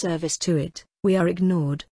done in service to it, we are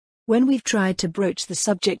ignored. When we've tried to broach the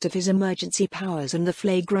subject of his emergency powers and the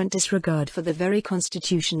flagrant disregard for the very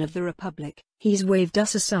Constitution of the Republic, he's waved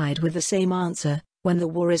us aside with the same answer: when the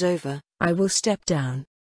war is over, I will step down.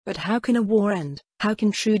 But how can a war end? How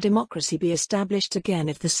can true democracy be established again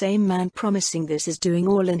if the same man promising this is doing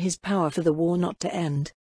all in his power for the war not to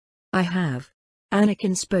end? I have.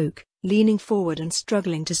 Anakin spoke, leaning forward and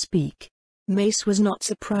struggling to speak. Mace was not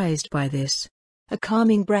surprised by this. A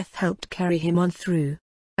calming breath helped carry him on through.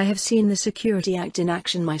 I have seen the Security Act in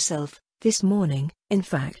action myself, this morning, in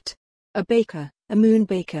fact. A baker, a moon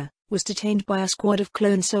baker, was detained by a squad of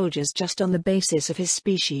clone soldiers just on the basis of his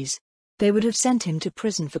species. They would have sent him to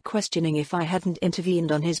prison for questioning if I hadn't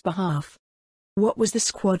intervened on his behalf. What was the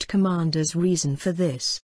squad commander's reason for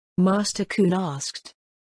this? Master Koon asked.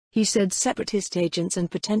 He said separatist agents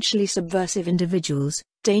and potentially subversive individuals,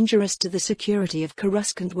 dangerous to the security of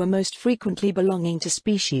Coruscant, were most frequently belonging to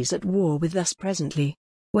species at war with us presently.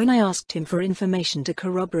 When I asked him for information to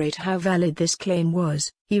corroborate how valid this claim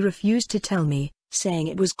was, he refused to tell me, saying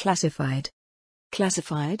it was classified.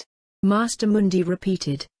 Classified? Master Mundi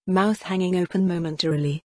repeated, mouth hanging open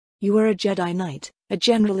momentarily. You were a Jedi Knight, a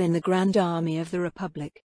general in the Grand Army of the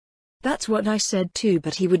Republic. That's what I said too,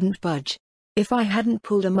 but he wouldn't budge. If I hadn't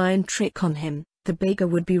pulled a mind trick on him, the baker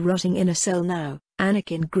would be rotting in a cell now,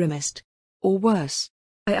 Anakin grimaced. Or worse.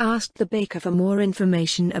 I asked the baker for more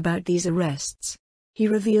information about these arrests. He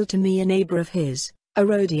revealed to me a neighbor of his, a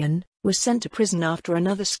Rodian, was sent to prison after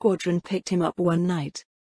another squadron picked him up one night.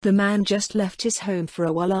 The man just left his home for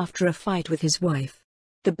a while after a fight with his wife.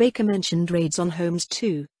 The baker mentioned raids on homes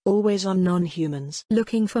too, always on non-humans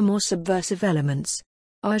looking for more subversive elements.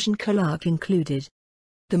 Arjun Clark included.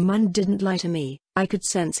 The man didn't lie to me, I could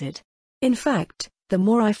sense it. In fact, the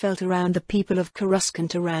more I felt around the people of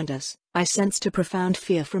Coruscant around us, I sensed a profound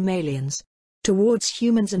fear from aliens. Towards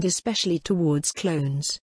humans and especially towards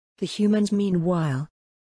clones. The humans meanwhile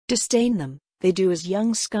disdain them, they do, as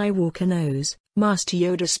young Skywalker knows. Master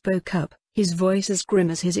Yoda spoke up, his voice as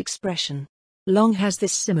grim as his expression. Long has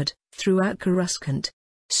this simmered, throughout Coruscant.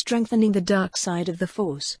 Strengthening the dark side of the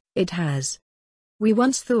Force, it has. We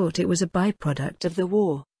once thought it was a byproduct of the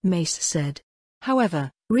war, Mace said.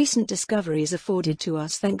 However, recent discoveries afforded to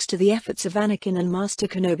us thanks to the efforts of Anakin and Master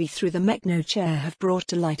Kenobi through the Mechno Chair have brought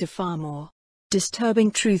to light a far more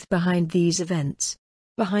disturbing truth behind these events.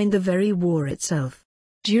 Behind the very war itself.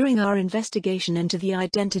 During our investigation into the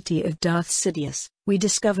identity of Darth Sidious, we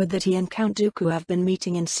discovered that he and Count Dooku have been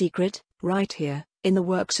meeting in secret, right here, in the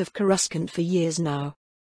works of Coruscant for years now.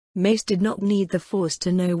 Mace did not need the Force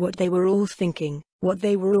to know what they were all thinking, what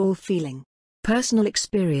they were all feeling. Personal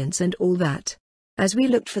experience and all that. As we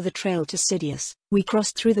looked for the trail to Sidious, we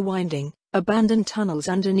crossed through the winding, abandoned tunnels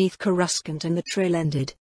underneath Coruscant and the trail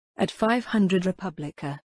ended at 500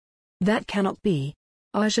 Republica. That cannot be.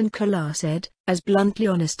 Arjun Kala said, as bluntly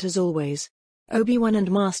honest as always. Obi-Wan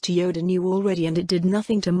and Master Yoda knew already, and it did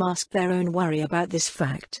nothing to mask their own worry about this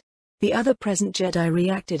fact. The other present Jedi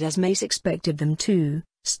reacted as Mace expected them to,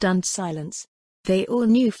 stunned silence. They all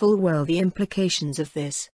knew full well the implications of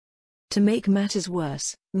this. To make matters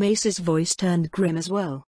worse, Mace's voice turned grim as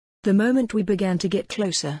well. The moment we began to get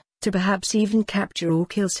closer, to perhaps even capture or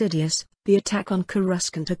kill Sidious, the attack on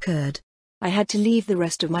Coruscant occurred. I had to leave the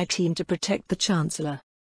rest of my team to protect the Chancellor.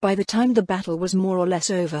 By the time the battle was more or less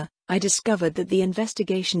over, I discovered that the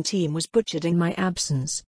investigation team was butchered in my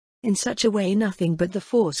absence. In such a way nothing but the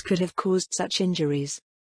Force could have caused such injuries.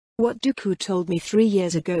 What Dooku told me 3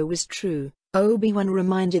 years ago was true, Obi-Wan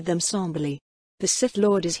reminded them somberly. The Sith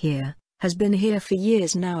Lord is here, has been here for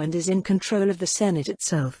years now, and is in control of the Senate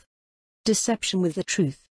itself. Deception with the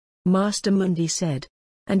truth. Master Mundi said.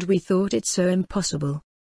 And we thought it so impossible.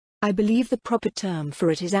 I believe the proper term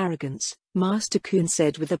for it is arrogance, Master Kun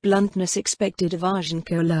said with the bluntness expected of Arjun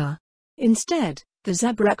Kala. Instead, the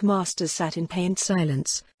Zabrak Master sat in pained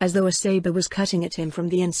silence, as though a saber was cutting at him from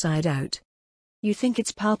the inside out. You think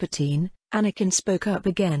it's Palpatine? Anakin spoke up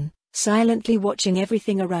again, silently watching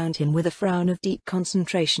everything around him with a frown of deep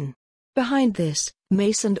concentration. Behind this,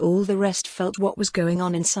 Mace and all the rest felt what was going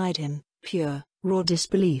on inside him, pure, raw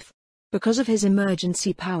disbelief. Because of his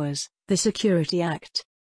emergency powers, the Security Act.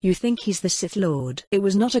 You think he's the Sith Lord? It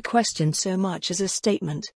was not a question so much as a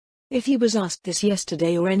statement. If he was asked this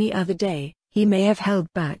yesterday or any other day, he may have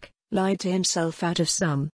held back, lied to himself out of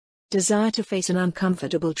some desire to face an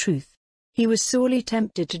uncomfortable truth. He was sorely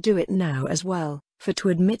tempted to do it now as well, for to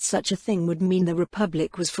admit such a thing would mean the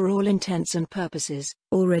Republic was for all intents and purposes,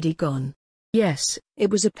 already gone. Yes, it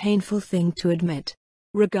was a painful thing to admit.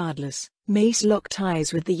 Regardless, Mace locked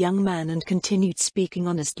eyes with the young man and continued speaking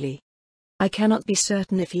honestly. I cannot be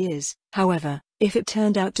certain if he is, however, if it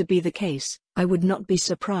turned out to be the case, I would not be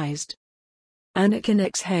surprised. Anakin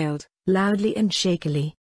exhaled, loudly and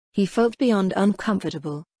shakily. He felt beyond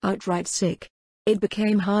uncomfortable, outright sick. It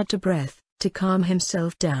became hard to breathe, to calm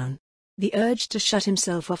himself down. The urge to shut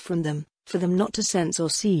himself off from them, for them not to sense or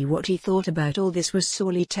see what he thought about all this was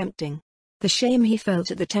sorely tempting. The shame he felt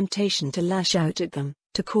at the temptation to lash out at them,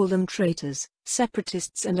 to call them traitors,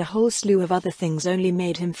 separatists and a whole slew of other things only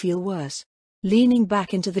made him feel worse. Leaning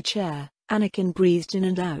back into the chair, Anakin breathed in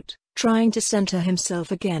and out, trying to center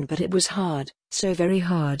himself again, but it was hard, so very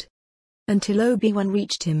hard. Until Obi-Wan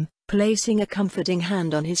reached him, placing a comforting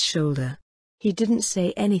hand on his shoulder. He didn't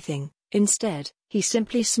say anything, instead, he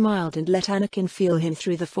simply smiled and let Anakin feel him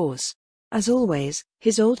through the Force. As always,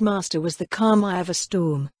 his old master was the calm eye of a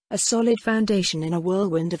storm, a solid foundation in a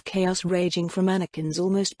whirlwind of chaos raging from Anakin's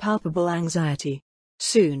almost palpable anxiety.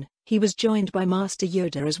 Soon, he was joined by Master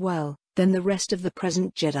Yoda as well, then the rest of the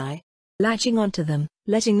present Jedi. Latching onto them,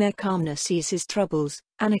 letting their calmness ease his troubles,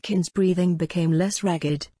 Anakin's breathing became less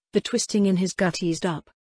ragged, the twisting in his gut eased up.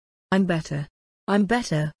 I'm better. I'm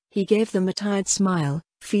better, he gave them a tired smile,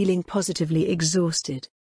 feeling positively exhausted.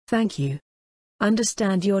 Thank you.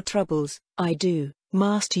 Understand your troubles. I do.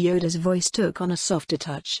 Master Yoda's voice took on a softer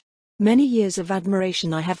touch. Many years of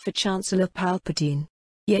admiration I have for Chancellor Palpatine.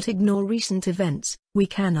 Yet ignore recent events, we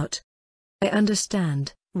cannot. I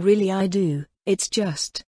understand, really I do, it's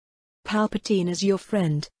just. Palpatine is your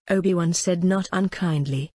friend, Obi-Wan said not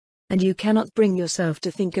unkindly. And you cannot bring yourself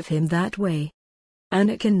to think of him that way.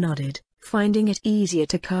 Anakin nodded, finding it easier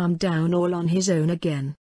to calm down all on his own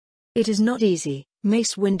again. It is not easy,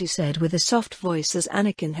 Mace Windu said with a soft voice as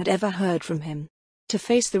Anakin had ever heard from him. To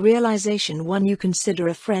face the realization one you consider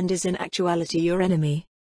a friend is in actuality your enemy.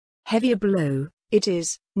 Heavy a blow, it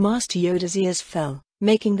is. Master Yoda's ears fell,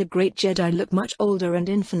 making the great Jedi look much older and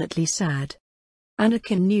infinitely sad.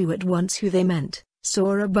 Anakin knew at once who they meant,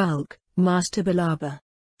 Sora Bulk, Master Balaba,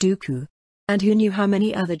 Dooku. And who knew how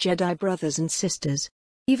many other Jedi brothers and sisters.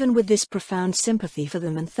 Even with this profound sympathy for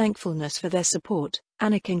them and thankfulness for their support,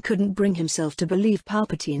 Anakin couldn't bring himself to believe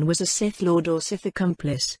Palpatine was a Sith Lord or Sith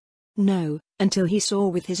accomplice. No, until he saw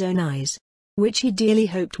with his own eyes. Which he dearly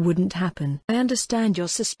hoped wouldn't happen. I understand your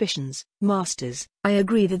suspicions, Masters. I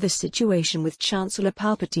agree that the situation with Chancellor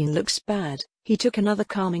Palpatine looks bad. He took another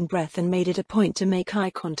calming breath and made it a point to make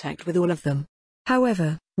eye contact with all of them.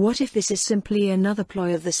 However, what if this is simply another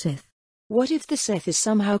ploy of the Sith? What if the Sith is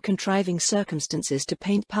somehow contriving circumstances to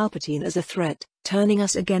paint Palpatine as a threat, turning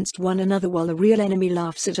us against one another while the real enemy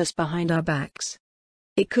laughs at us behind our backs?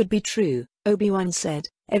 It could be true, Obi-Wan said,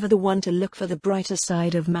 ever the one to look for the brighter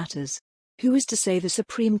side of matters. Who is to say the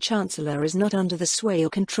Supreme Chancellor is not under the sway or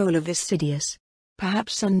control of this Sidious?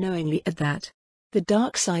 Perhaps unknowingly at that. The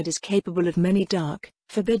dark side is capable of many dark,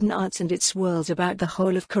 forbidden arts and it swirls about the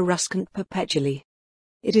whole of Coruscant perpetually.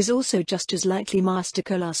 It is also just as likely Master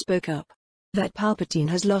Kala spoke up. That Palpatine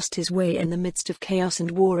has lost his way in the midst of chaos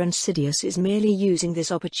and war and Sidious is merely using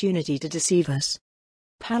this opportunity to deceive us.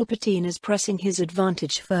 Palpatine is pressing his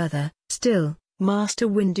advantage further. Still, Master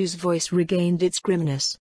Windu's voice regained its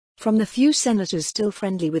grimness. From the few senators still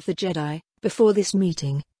friendly with the Jedi, before this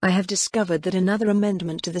meeting, I have discovered that another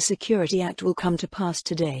amendment to the Security Act will come to pass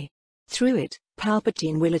today. Through it,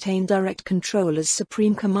 Palpatine will attain direct control as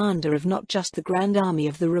Supreme Commander of not just the Grand Army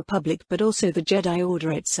of the Republic but also the Jedi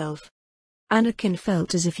Order itself. Anakin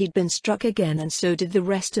felt as if he'd been struck again and so did the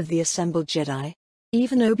rest of the assembled Jedi.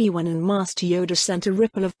 Even Obi-Wan and Master Yoda sent a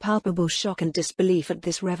ripple of palpable shock and disbelief at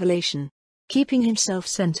this revelation. Keeping himself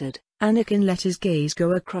centered, Anakin let his gaze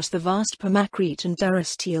go across the vast Pamacrete and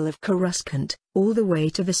Durasteel of Coruscant, all the way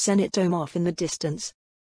to the Senate Dome off in the distance.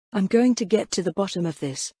 I'm going to get to the bottom of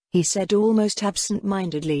this, he said almost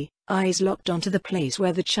absent-mindedly, eyes locked onto the place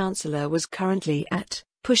where the Chancellor was currently at,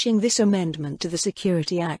 pushing this amendment to the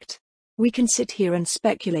Security Act. We can sit here and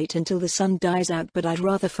speculate until the sun dies out but I'd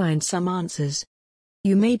rather find some answers.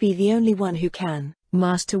 You may be the only one who can,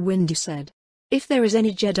 Master Windu said. If there is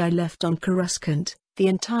any Jedi left on Coruscant, the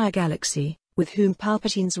entire galaxy, with whom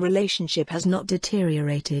Palpatine's relationship has not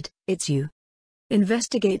deteriorated, it's you.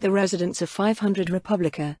 Investigate the residents of 500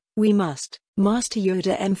 Republica, we must. Master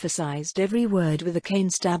Yoda emphasized every word with a cane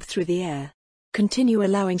stab through the air. Continue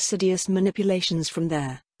allowing Sidious manipulations from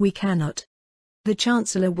there, we cannot. The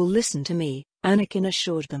Chancellor will listen to me, Anakin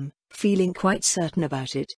assured them, feeling quite certain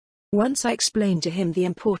about it. Once I explain to him the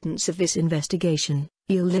importance of this investigation,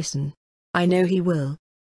 he'll listen. I know he will.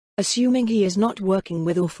 Assuming he is not working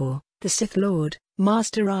with or for the Sith Lord,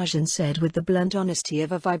 Master Rajan said with the blunt honesty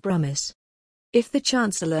of a Vibrumis. If the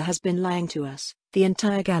Chancellor has been lying to us, the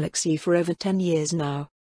entire galaxy for over 10 years now.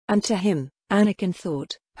 And to him, Anakin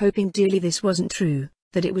thought, hoping dearly this wasn't true,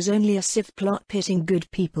 that it was only a Sith plot pitting good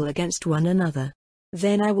people against one another.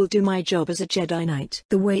 Then I will do my job as a Jedi Knight.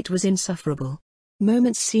 The wait was insufferable.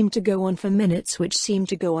 Moments seemed to go on for minutes which seemed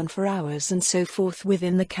to go on for hours and so forth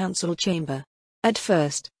within the council chamber. At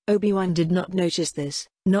first, Obi-Wan did not notice this,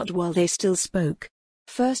 not while they still spoke.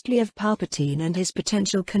 Firstly of Palpatine and his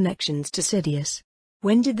potential connections to Sidious.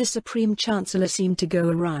 When did the Supreme Chancellor seem to go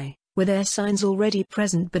awry? Were there signs already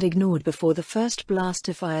present but ignored before the first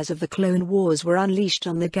blaster fires of the Clone Wars were unleashed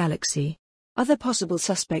on the galaxy? Other possible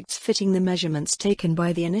suspects fitting the measurements taken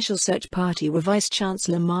by the initial search party were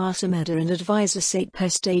Vice-Chancellor Mars Amedda and Advisor Sate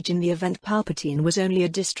Pestage in the event Palpatine was only a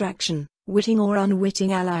distraction, witting or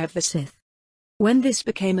unwitting ally of the Sith. When this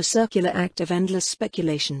became a circular act of endless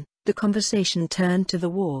speculation, the conversation turned to the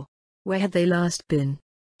war. Where had they last been?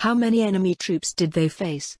 How many enemy troops did they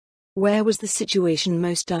face? Where was the situation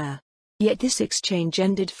most dire? Yet this exchange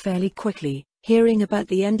ended fairly quickly. Hearing about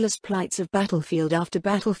the endless plights of battlefield after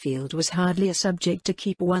battlefield was hardly a subject to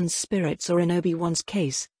keep one's spirits or in Obi-Wan's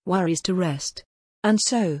case, worries to rest. And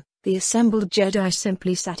so, the assembled Jedi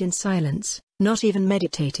simply sat in silence, not even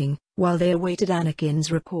meditating, while they awaited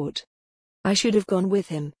Anakin's report. I should have gone with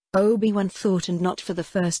him, Obi-Wan thought, and not for the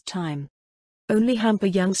first time. Only hamper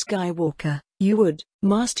young Skywalker, you would,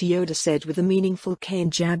 Master Yoda said with a meaningful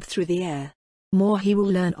cane jab through the air. More he will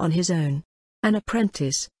learn on his own. An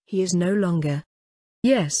apprentice, he is no longer.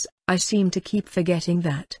 Yes, I seem to keep forgetting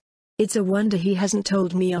that. It's a wonder he hasn't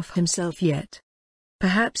told me off himself yet.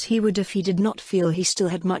 Perhaps he would if he did not feel he still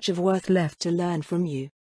had much of worth left to learn from you.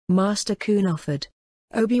 Master Kun offered.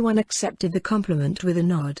 Obi-Wan accepted the compliment with a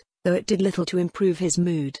nod, though it did little to improve his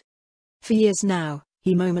mood. For years now,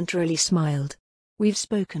 he momentarily smiled. We've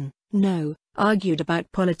spoken, no, argued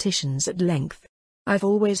about politicians at length. I've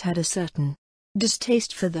always had a certain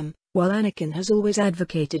distaste for them, while Anakin has always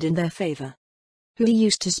advocated in their favor. Who he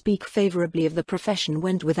used to speak favorably of the profession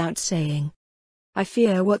went without saying. I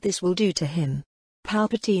fear what this will do to him.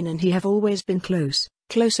 Palpatine and he have always been close,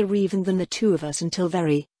 closer even than the two of us until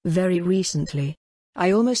very, very recently.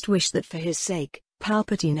 I almost wish that for his sake,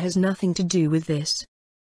 Palpatine has nothing to do with this.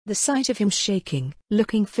 The sight of him shaking,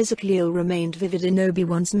 looking physically ill remained vivid in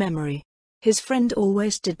Obi-Wan's memory. His friend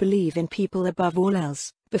always did believe in people above all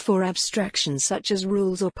else, before abstractions such as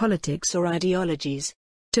rules or politics or ideologies.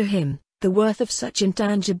 To him, the worth of such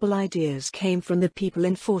intangible ideas came from the people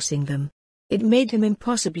enforcing them. It made him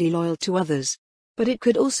impossibly loyal to others. But it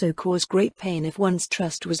could also cause great pain if one's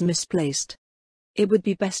trust was misplaced. It would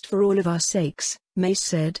be best for all of our sakes, Mace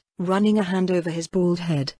said, running a hand over his bald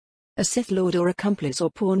head. A Sith Lord or accomplice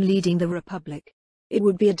or pawn leading the Republic. It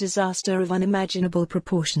would be a disaster of unimaginable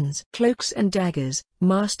proportions. Cloaks and daggers,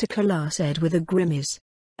 Master Kala said with a grimace.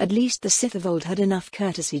 At least the Sith of old had enough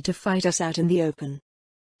courtesy to fight us out in the open.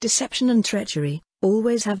 Deception and treachery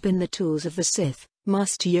always have been the tools of the Sith,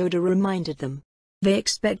 Master Yoda reminded them. They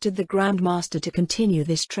expected the Grand Master to continue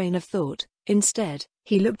this train of thought. Instead,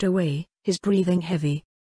 he looked away, his breathing heavy.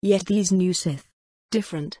 Yet these new Sith.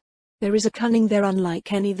 Different. There is a cunning there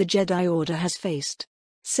unlike any the Jedi Order has faced.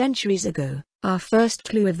 Centuries ago, our first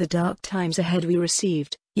clue of the dark times ahead we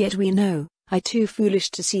received, yet we know, I too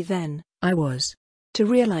foolish to see then, I was. To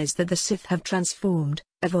realize that the Sith have transformed,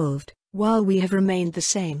 evolved, while we have remained the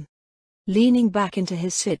same. Leaning back into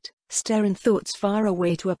his sit, staring thoughts far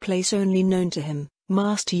away to a place only known to him,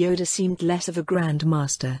 Master Yoda seemed less of a Grand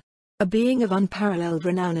Master. A being of unparalleled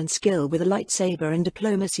renown and skill with a lightsaber and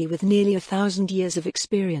diplomacy with nearly 1,000 years of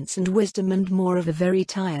experience and wisdom and more of a very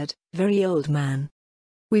tired, very old man.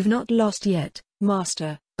 We've not lost yet,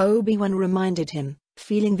 Master, Obi-Wan reminded him,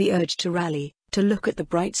 feeling the urge to rally, to look at the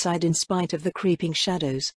bright side in spite of the creeping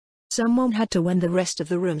shadows. Someone had to when the rest of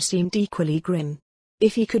the room seemed equally grim.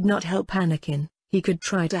 If he could not help Anakin, he could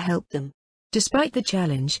try to help them. Despite the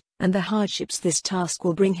challenge, and the hardships this task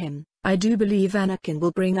will bring him, I do believe Anakin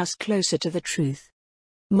will bring us closer to the truth.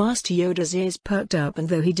 Master Yoda's ears perked up and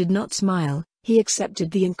though he did not smile, he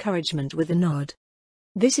accepted the encouragement with a nod.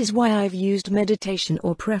 This is why I've used meditation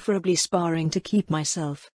or preferably sparring to keep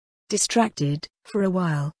myself distracted, for a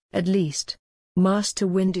while, at least. Master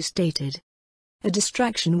Windu stated. A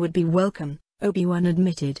distraction would be welcome, Obi-Wan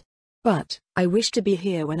admitted. But, I wish to be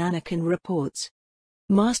here when Anakin reports.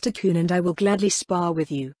 Master Kun and I will gladly spar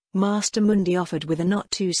with you, Master Mundi offered with a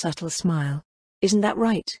not too subtle smile. Isn't that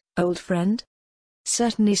right, old friend?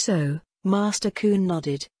 Certainly so, Master Kun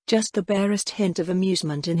nodded, just the barest hint of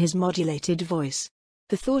amusement in his modulated voice.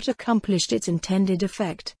 The thought accomplished its intended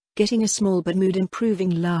effect, getting a small but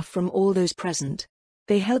mood-improving laugh from all those present.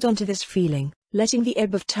 They held on to this feeling, letting the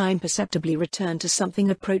ebb of time perceptibly return to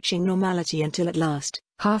something approaching normality until at last,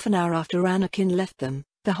 half an hour after Anakin left them,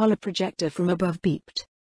 the holoprojector from above beeped.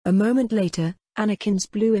 A moment later, Anakin's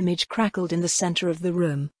blue image crackled in the center of the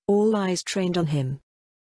room, all eyes trained on him.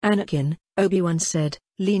 Anakin, Obi-Wan said,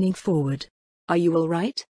 leaning forward. Are you all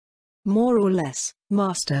right? More or less,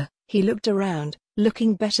 Master. He looked around,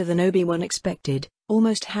 looking better than Obi-Wan expected,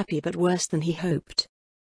 almost happy but worse than he hoped.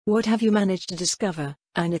 What have you managed to discover,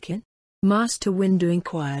 Anakin? Master Windu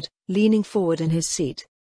inquired, leaning forward in his seat.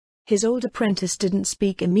 His old apprentice didn't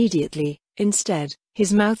speak immediately, instead,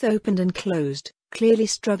 his mouth opened and closed, clearly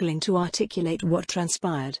struggling to articulate what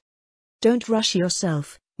transpired. Don't rush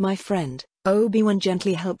yourself, my friend, Obi-Wan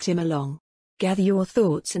gently helped him along. Gather your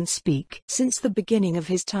thoughts and speak. Since the beginning of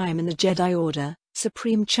his time in the Jedi Order,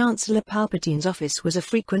 Supreme Chancellor Palpatine's office was a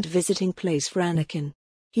frequent visiting place for Anakin.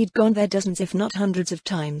 He'd gone there dozens if not hundreds of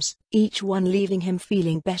times, each one leaving him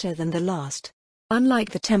feeling better than the last.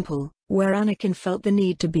 Unlike the temple, where Anakin felt the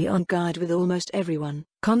need to be on guard with almost everyone,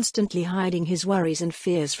 constantly hiding his worries and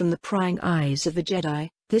fears from the prying eyes of the Jedi,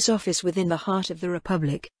 this office within the heart of the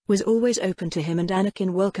Republic was always open to him and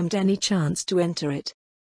Anakin welcomed any chance to enter it.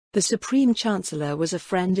 The Supreme Chancellor was a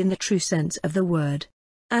friend in the true sense of the word.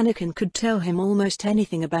 Anakin could tell him almost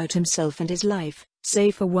anything about himself and his life,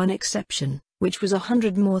 save for one exception. which was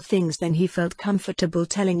 100 more things than he felt comfortable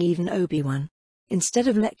telling even Obi-Wan. Instead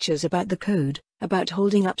of lectures about the code, about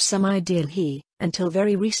holding up some ideal he, until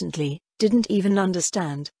very recently, didn't even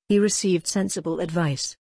understand, he received sensible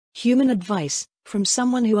advice. Human advice, from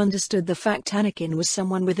someone who understood the fact Anakin was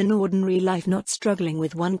someone with an ordinary life not struggling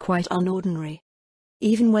with one quite unordinary.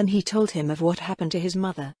 Even when he told him of what happened to his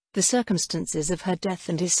mother, the circumstances of her death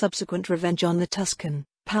and his subsequent revenge on the Tusken,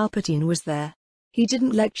 Palpatine was there. He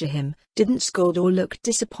didn't lecture him, didn't scold or look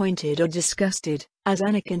disappointed or disgusted, as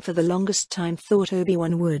Anakin for the longest time thought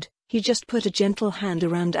Obi-Wan would. He just put a gentle hand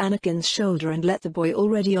around Anakin's shoulder and let the boy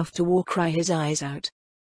already off to war cry his eyes out.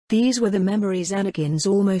 These were the memories Anakin's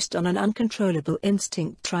almost on an uncontrollable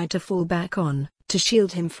instinct tried to fall back on, to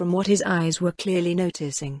shield him from what his eyes were clearly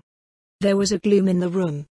noticing. There was a gloom in the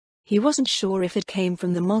room. He wasn't sure if it came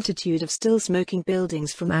from the multitude of still smoking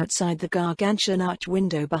buildings from outside the gargantuan arch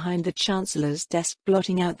window behind the Chancellor's desk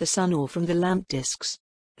blotting out the sun or from the lamp discs.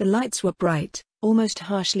 The lights were bright, almost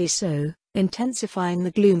harshly so, intensifying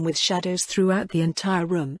the gloom with shadows throughout the entire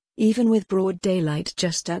room, even with broad daylight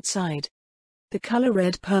just outside. The color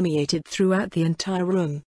red permeated throughout the entire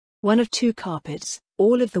room. One of two carpets,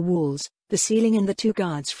 all of the walls, the ceiling and the two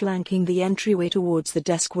guards flanking the entryway towards the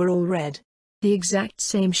desk were all red. The exact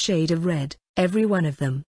same shade of red, every one of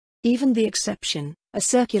them. Even the exception, a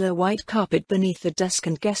circular white carpet beneath the desk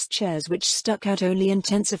and guest chairs which stuck out only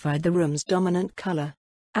intensified the room's dominant color.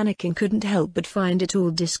 Anakin couldn't help but find it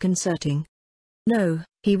all disconcerting. No,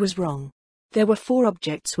 he was wrong. There were 4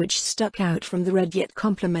 objects which stuck out from the red yet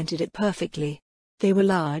complemented it perfectly. They were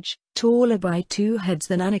large, taller by 2 heads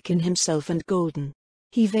than Anakin himself and golden.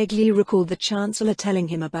 He vaguely recalled the Chancellor telling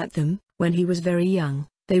him about them, when he was very young.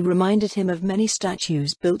 They reminded him of many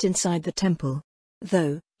statues built inside the temple.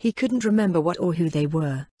 Though, he couldn't remember what or who they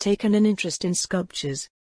were. Taken an interest in sculptures.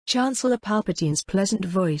 Chancellor Palpatine's pleasant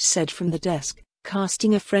voice said from the desk,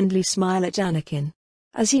 casting a friendly smile at Anakin.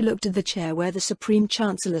 As he looked at the chair where the Supreme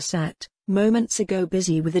Chancellor sat, moments ago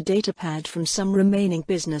busy with a datapad from some remaining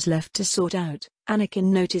business left to sort out, Anakin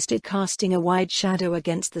noticed it casting a wide shadow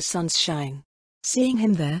against the sun's shine. Seeing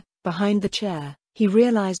him there, behind the chair, he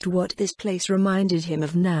realized what this place reminded him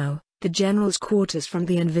of now, the General's quarters from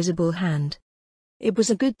the Invisible Hand. It was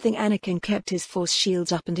a good thing Anakin kept his force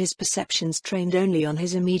shields up and his perceptions trained only on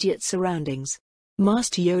his immediate surroundings.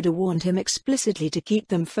 Master Yoda warned him explicitly to keep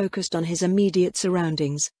them focused on his immediate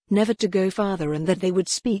surroundings, never to go farther and that they would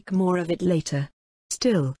speak more of it later.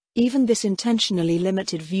 Still, even this intentionally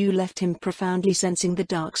limited view left him profoundly sensing the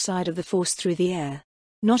dark side of the Force through the air.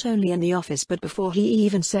 Not only in the office but before he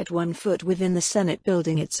even set one foot within the Senate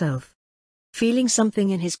building itself. Feeling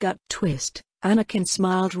something in his gut twist, Anakin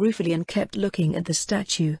smiled ruefully and kept looking at the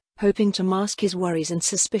statue, hoping to mask his worries and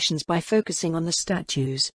suspicions by focusing on the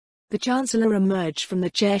statues. The Chancellor emerged from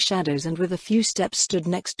the chair shadows and with a few steps stood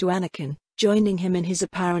next to Anakin, joining him in his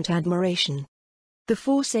apparent admiration. "The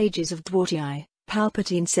 4 sages of Dwartii,"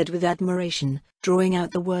 Palpatine said with admiration, drawing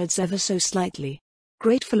out the words ever so slightly.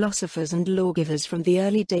 "Great philosophers and lawgivers from the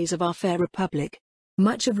early days of our fair republic.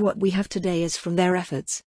 Much of what we have today is from their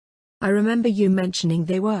efforts." "I remember you mentioning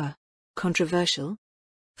they were controversial?"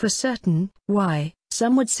 "For certain. Why,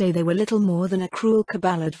 some would say they were little more than a cruel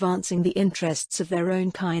cabal advancing the interests of their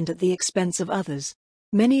own kind at the expense of others.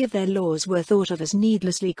 Many of their laws were thought of as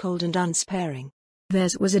needlessly cold and unsparing.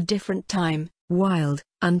 Theirs was a different time, wild,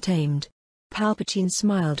 untamed." Palpatine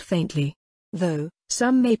smiled faintly. "Though,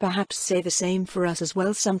 some may perhaps say the same for us as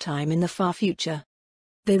well sometime in the far future."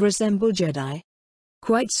 "They resemble Jedi?"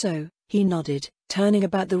 "Quite so," he nodded, turning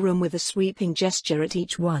about the room with a sweeping gesture at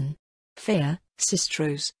each one. "Fea,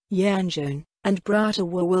 Sistros, Yanjon, and Brata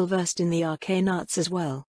were well versed in the arcane arts as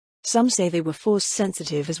well. Some say they were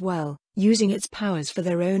force-sensitive as well, using its powers for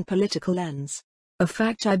their own political ends. A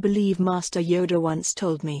fact I believe Master Yoda once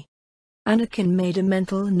told me." Anakin made a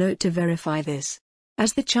mental note to verify this.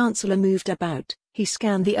 As the Chancellor moved about, he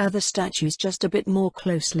scanned the other statues just a bit more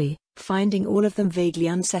closely, finding all of them vaguely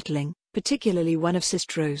unsettling, particularly one of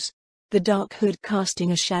Sistros. The dark hood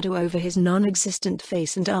casting a shadow over his non-existent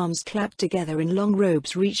face and arms clapped together in long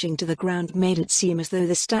robes reaching to the ground made it seem as though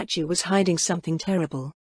the statue was hiding something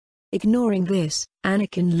terrible. Ignoring this,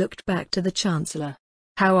 Anakin looked back to the Chancellor.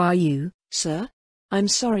 "How are you, sir? I'm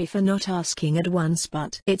sorry for not asking at once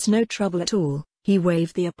but it's no trouble at all," he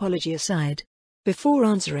waved the apology aside. Before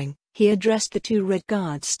answering, he addressed the 2 red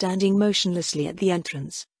guards standing motionlessly at the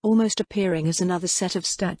entrance, almost appearing as another set of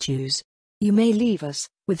statues. "You may leave us.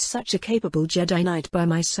 With such a capable Jedi Knight by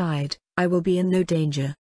my side, I will be in no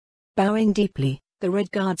danger." Bowing deeply, the red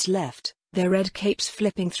guards left, their red capes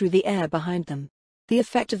flipping through the air behind them. The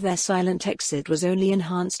effect of their silent exit was only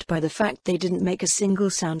enhanced by the fact they didn't make a single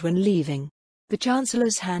sound when leaving. The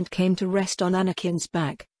Chancellor's hand came to rest on Anakin's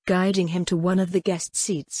back, guiding him to one of the guest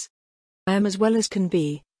seats. "I am as well as can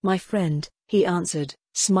be, my friend," he answered,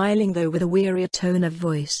 smiling though with a wearier tone of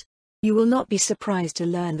voice. "You will not be surprised to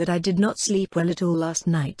learn that I did not sleep well at all last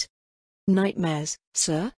night." "Nightmares,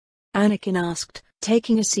 sir?" Anakin asked,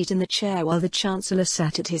 taking a seat in the chair while the Chancellor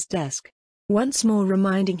sat at his desk, once more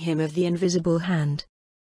reminding him of the invisible hand.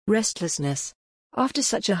 "Restlessness. After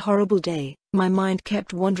such a horrible day, my mind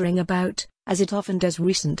kept wandering about, as it often does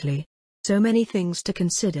recently. So many things to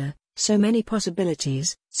consider, so many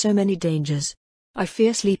possibilities, so many dangers. I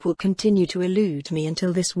fear sleep will continue to elude me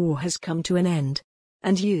until this war has come to an end.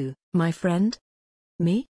 And you, my friend?"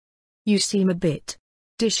 "Me? You seem a bit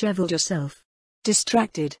disheveled yourself.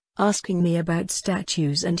 Distracted, asking me about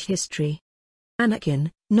statues and history."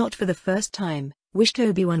 Anakin, not for the first time, wished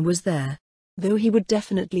Obi-Wan was there. Though he would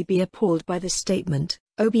definitely be appalled by the statement,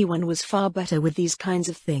 Obi-Wan was far better with these kinds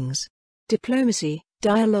of things. Diplomacy,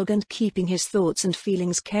 dialogue and keeping his thoughts and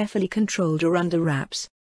feelings carefully controlled or under wraps.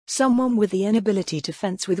 Someone with the inability to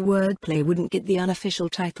fence with wordplay wouldn't get the unofficial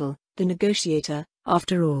title, the negotiator,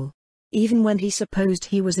 after all. Even when he supposed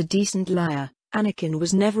he was a decent liar, Anakin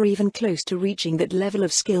was never even close to reaching that level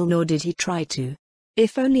of skill, nor did he try to.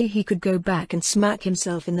 If only he could go back and smack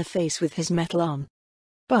himself in the face with his metal arm.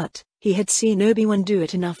 But he had seen Obi-Wan do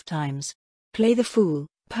it enough times. Play the fool,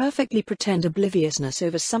 perfectly pretend obliviousness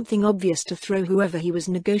over something obvious to throw whoever he was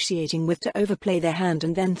negotiating with to overplay their hand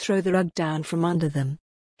and then throw the rug down from under them.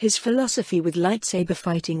 His philosophy with lightsaber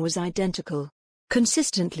fighting was identical.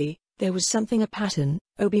 Consistently, there was a pattern.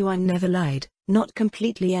 Obi-Wan never lied, not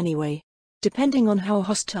completely anyway. Depending on how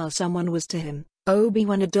hostile someone was to him,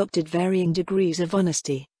 Obi-Wan adopted varying degrees of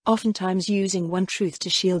honesty, oftentimes using one truth to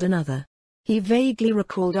shield another. He vaguely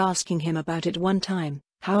recalled asking him about it one time,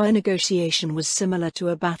 how a negotiation was similar to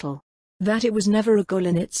a battle. That it was never a goal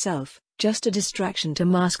in itself, just a distraction to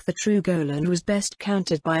mask the true goal, and was best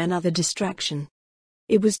countered by another distraction.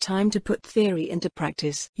 It was time to put theory into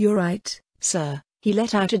practice. "You're right, sir." He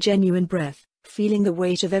let out a genuine breath, feeling the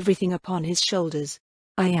weight of everything upon his shoulders.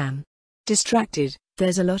 "I am distracted,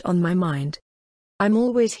 there's a lot on my mind." "I'm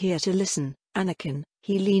always here to listen, Anakin."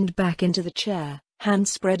 He leaned back into the chair,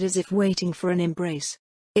 hands spread as if waiting for an embrace.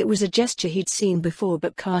 It was a gesture he'd seen before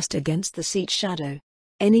but cast against the seat's shadow.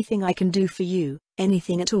 "Anything I can do for you,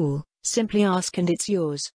 anything at all, simply ask and it's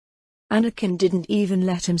yours." Anakin didn't even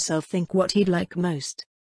let himself think what he'd like most.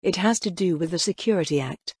 "It has to do with the Security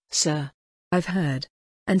Act, sir. I've heard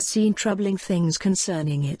and seen troubling things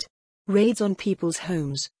concerning it. Raids on people's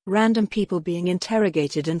homes, random people being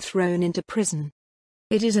interrogated and thrown into prison.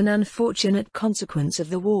 It is an unfortunate consequence of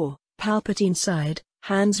the war." Palpatine sighed,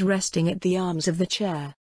 hands resting at the arms of the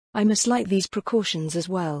chair. "I must like these precautions as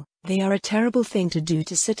well. They are a terrible thing to do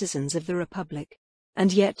to citizens of the Republic.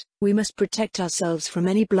 And yet, we must protect ourselves from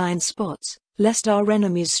any blind spots, lest our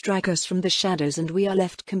enemies strike us from the shadows and we are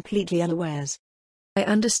left completely unawares." "I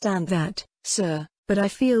understand that, sir, but I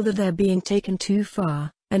feel that they're being taken too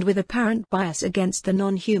far, and with apparent bias against the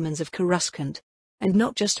non-humans of Coruscant. And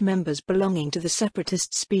not just members belonging to the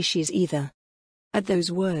separatist species either." At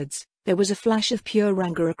those words, there was a flash of pure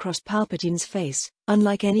anger across Palpatine's face,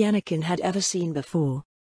 unlike any Anakin had ever seen before.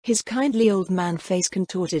 His kindly old man face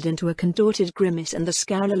contorted into a contorted grimace, and the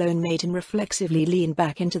scowl alone made him reflexively lean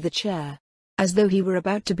back into the chair, as though he were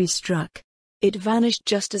about to be struck. It vanished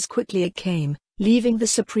just as quickly it came, leaving the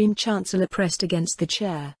Supreme Chancellor pressed against the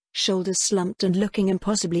chair, shoulders slumped and looking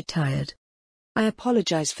impossibly tired. "I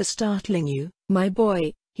apologize for startling you, my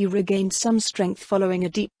boy." He regained some strength following a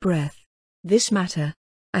deep breath. "This matter,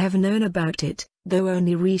 I have known about it, though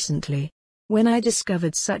only recently. When I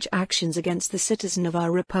discovered such actions against the citizen of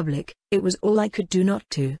our republic, it was all I could do not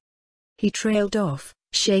to." He trailed off,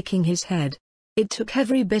 shaking his head. It took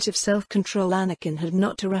every bit of self-control Anakin had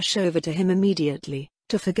not to rush over to him immediately,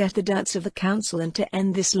 to forget the doubts of the council and to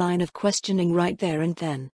end this line of questioning right there and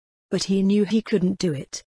then. But he knew he couldn't do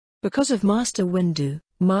it. Because of Master Windu,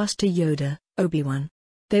 Master Yoda, Obi-Wan.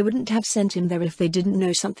 They wouldn't have sent him there if they didn't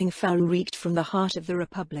know something foul reeked from the heart of the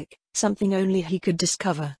Republic, something only he could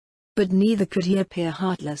discover. But neither could he appear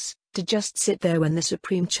heartless, to just sit there when the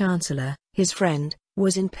Supreme Chancellor, his friend,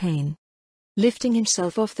 was in pain. Lifting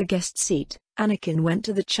himself off the guest seat, Anakin went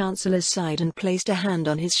to the Chancellor's side and placed a hand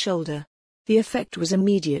on his shoulder. The effect was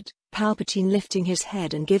immediate, Palpatine lifting his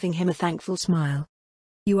head and giving him a thankful smile.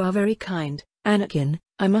 "You are very kind, Anakin.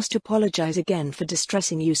 I must apologize again for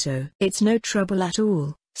distressing you so." "It's no trouble at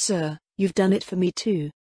all, sir. You've done it for me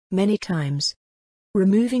too. Many times."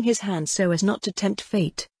 Removing his hand so as not to tempt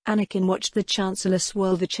fate, Anakin watched the Chancellor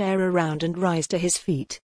swirl the chair around and rise to his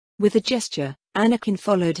feet. With a gesture, Anakin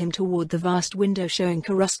followed him toward the vast window showing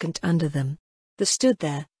Coruscant under them. They stood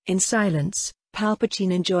there, in silence,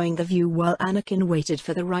 Palpatine enjoying the view while Anakin waited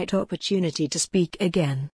for the right opportunity to speak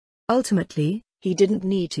again. Ultimately, he didn't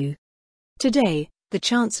need to. Today, the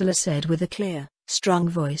Chancellor said with a clear, strong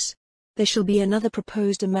voice, there shall be another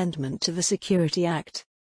proposed amendment to the Security Act.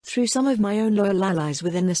 Through some of my own loyal allies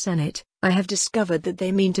within the Senate, I have discovered that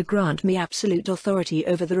they mean to grant me absolute authority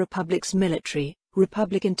over the Republic's military,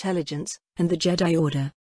 Republic intelligence, and the Jedi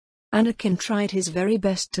Order. Anakin tried his very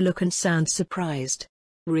best to look and sound surprised.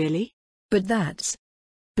 Really? But that's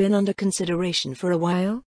been under consideration for a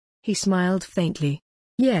while? He smiled faintly.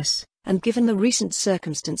 Yes, and given the recent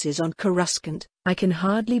circumstances on Coruscant, I can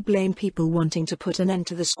hardly blame people wanting to put an end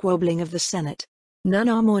to the squabbling of the Senate. None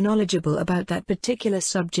are more knowledgeable about that particular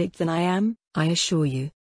subject than I am, I assure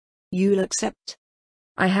you. You'll accept?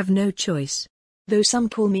 I have no choice. Though some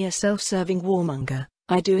call me a self-serving warmonger,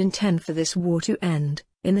 I do intend for this war to end,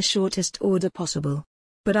 in the shortest order possible.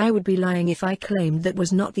 But I would be lying if I claimed that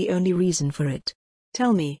was not the only reason for it.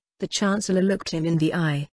 Tell me, the Chancellor looked him in the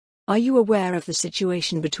eye. Are you aware of the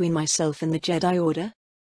situation between myself and the Jedi Order?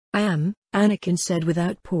 I am, Anakin said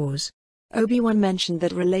without pause. Obi-Wan mentioned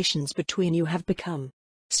that relations between you have become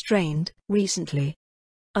strained recently.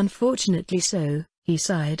 Unfortunately so, he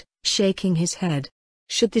sighed, shaking his head.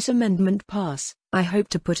 Should this amendment pass, I hope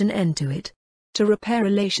to put an end to it. To repair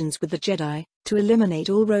relations with the Jedi, to eliminate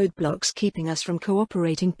all roadblocks keeping us from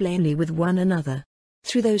cooperating plainly with one another.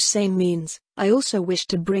 Through those same means, I also wish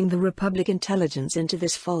to bring the Republic intelligence into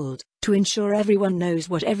this fold, to ensure everyone knows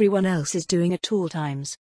what everyone else is doing at all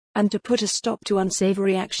times. And to put a stop to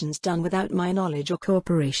unsavory actions done without my knowledge or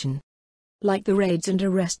cooperation. Like the raids and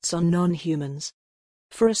arrests on non-humans.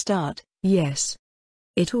 For a start, yes.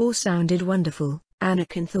 It all sounded wonderful,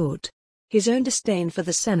 Anakin thought. His own disdain for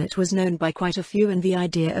the Senate was known by quite a few, and the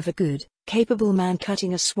idea of a good, capable man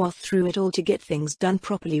cutting a swath through it all to get things done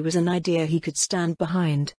properly was an idea he could stand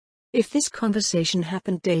behind. If this conversation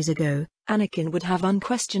happened days ago, Anakin would have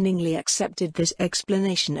unquestioningly accepted this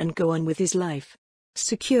explanation and go on with his life.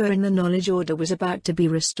 Secure in the knowledge order was about to be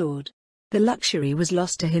restored. The luxury was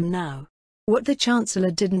lost to him now. What the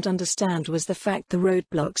Chancellor didn't understand was the fact the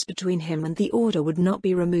roadblocks between him and the order would not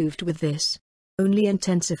be removed with this. Only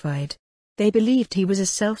intensified. They believed he was a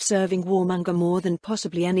self-serving warmonger more than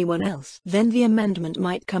possibly anyone else. Then the amendment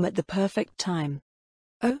might come at the perfect time.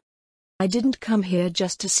 Oh? I didn't come here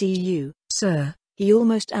just to see you, sir, he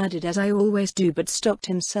almost added, as I always do, but stopped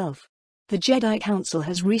himself. The Jedi Council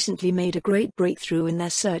has recently made a great breakthrough in their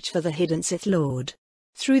search for the hidden Sith Lord.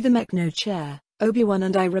 Through the Mechno chair, Obi-Wan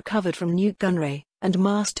and I recovered from Nute Gunray, and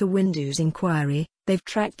Master Windu's inquiry, they've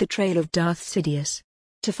tracked the trail of Darth Sidious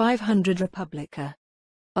to 500 Republica.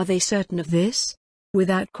 Are they certain of this?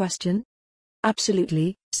 Without question?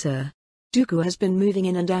 Absolutely, sir. Dooku has been moving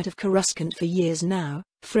in and out of Coruscant for years now,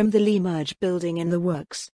 from the Lee-Merge building in the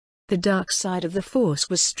works. The dark side of the Force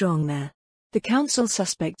was strong there. The Council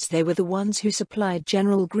suspects they were the ones who supplied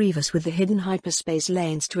General Grievous with the hidden hyperspace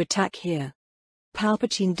lanes to attack here.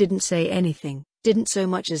 Palpatine didn't say anything, didn't so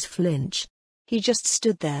much as flinch. He just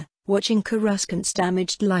stood there, watching Coruscant's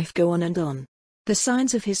damaged life go on and on. The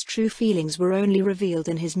signs of his true feelings were only revealed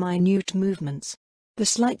in his minute movements. The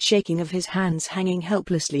slight shaking of his hands hanging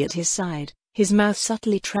helplessly at his side, his mouth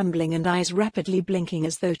subtly trembling and eyes rapidly blinking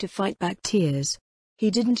as though to fight back tears. He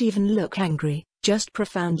didn't even look angry, just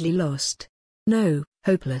profoundly lost. No,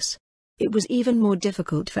 hopeless. It was even more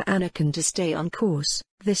difficult for Anakin to stay on course,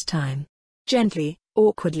 this time. Gently,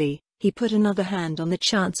 awkwardly, he put another hand on the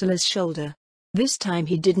Chancellor's shoulder. This time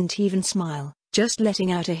he didn't even smile, just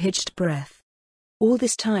letting out a hitched breath. All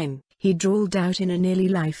this time, he drawled out in a nearly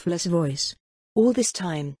lifeless voice. All this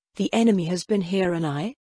time, the enemy has been here and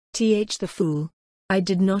the fool. I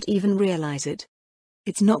did not even realize it.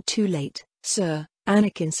 It's not too late, sir,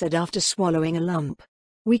 Anakin said after swallowing a lump.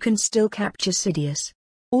 We can still capture Sidious.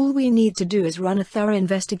 All we need to do is run a thorough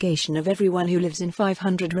investigation of everyone who lives in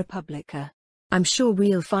 500 Republica. I'm sure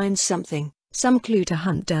we'll find something, some clue to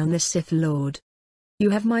hunt down the Sith Lord.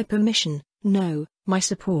 You have my permission, no, my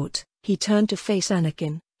support. He turned to face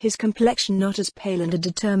Anakin, his complexion not as pale and a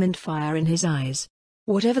determined fire in his eyes.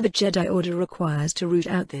 Whatever the Jedi Order requires to root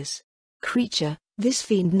out this creature, this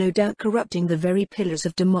fiend no doubt corrupting the very pillars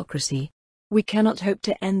of democracy. We cannot hope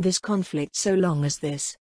to end this conflict so long as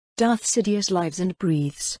this Darth Sidious lives and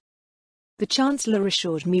breathes. The Chancellor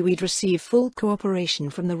assured me we'd receive full cooperation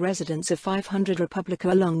from the residents of 500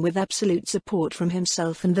 Republica along with absolute support from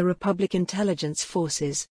himself and the Republic intelligence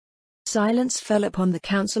forces. Silence fell upon the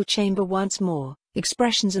council chamber once more,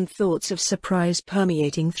 expressions and thoughts of surprise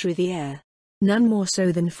permeating through the air. None more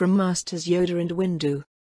so than from Masters Yoda and Windu.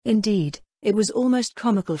 Indeed, it was almost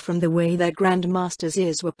comical from the way their Grand Master's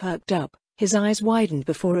ears were perked up, His eyes widened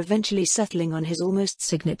before eventually settling on his almost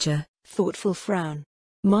signature, thoughtful frown.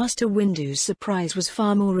 Master Windu's surprise was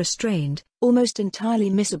far more restrained, almost entirely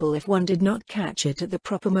missable if one did not catch it at the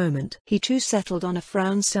proper moment. He too settled on a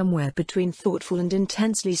frown somewhere between thoughtful and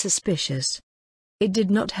intensely suspicious. It did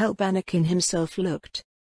not help Anakin himself looked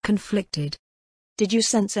conflicted. "Did you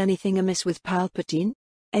sense anything amiss with Palpatine?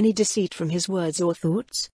 Any deceit from his words or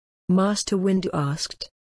thoughts?" Master Windu asked.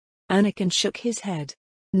 Anakin shook his head.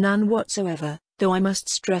 "None whatsoever, though I must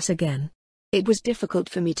stress again. It was difficult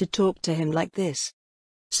for me to talk to him like this."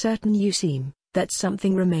 "Certain you seem that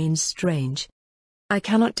something remains strange." "I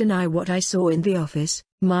cannot deny what I saw in the office,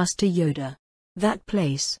 Master Yoda. That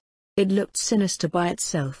place. It looked sinister by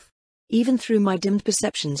itself. Even through my dimmed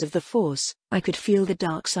perceptions of the Force, I could feel the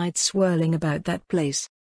dark side swirling about that place.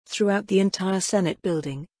 Throughout the entire Senate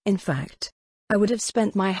building, in fact. I would have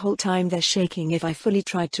spent my whole time there shaking if I fully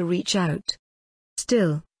tried to reach out.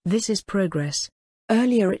 Still, this is progress.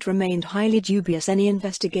 Earlier it remained highly dubious any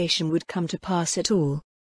investigation would come to pass at all.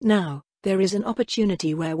 Now, there is an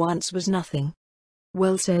opportunity where once was nothing."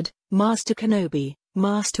 "Well said, Master Kenobi."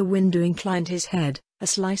 Master Windu inclined his head, a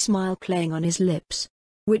sly smile playing on his lips.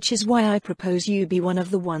 "Which is why I propose you be one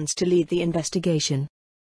of the ones to lead the investigation."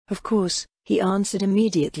 "Of course," he answered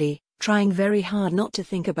immediately, trying very hard not to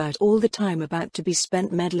think about all the time about to be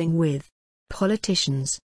spent meddling with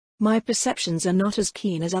politicians. "My perceptions are not as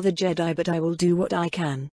keen as other Jedi, but I will do what I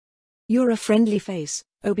can." "You're a friendly face,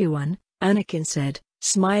 Obi-Wan," Anakin said,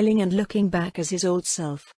 smiling and looking back as his old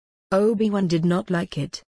self. Obi-Wan did not like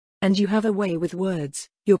it. "And you have a way with words,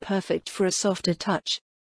 you're perfect for a softer touch."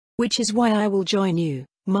 "Which is why I will join you."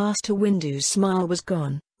 Master Windu's smile was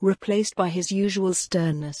gone, replaced by his usual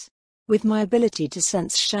sternness. "With my ability to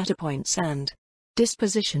sense shatterpoints and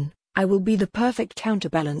disposition, I will be the perfect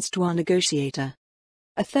counterbalance to our negotiator.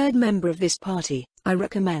 A third member of this party, I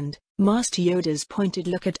recommend." Master Yoda's pointed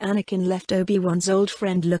look at Anakin left Obi-Wan's old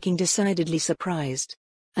friend looking decidedly surprised.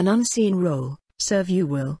 "An unseen role, serve you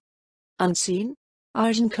will." "Unseen?"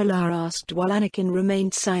 Arjun Kalar asked while Anakin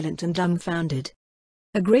remained silent and dumbfounded.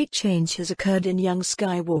 "A great change has occurred in young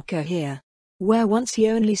Skywalker here. Where once he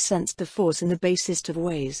only sensed the Force in the basest of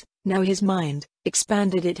ways, now his mind,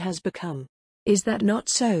 expanded it has become. Is that not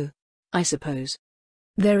so?" "I suppose."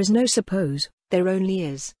 "There is no suppose, there only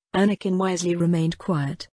is." Anakin wisely remained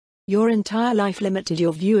quiet. "Your entire life limited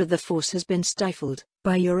your view of the Force has been stifled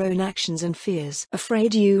by your own actions and fears.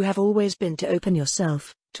 Afraid you have always been to open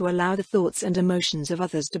yourself, to allow the thoughts and emotions of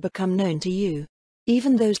others to become known to you.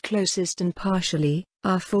 Even those closest and partially,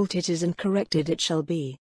 our fault it is and corrected it shall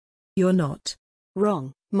be." "You're not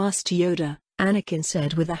wrong, Master Yoda," Anakin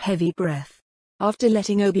said with a heavy breath. "After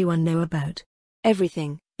letting Obi-Wan know about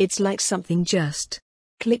everything, it's like something just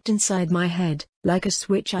clicked inside my head, like a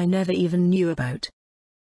switch I never even knew about."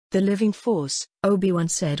 "The living Force," Obi-Wan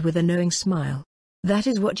said with a knowing smile. "That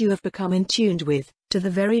is what you have become in tuned with, to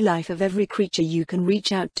the very life of every creature you can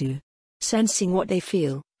reach out to. Sensing what they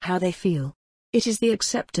feel, how they feel. It is the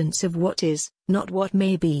acceptance of what is, not what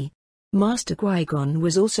may be." Master Qui-Gon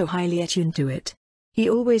was also highly attuned to it. He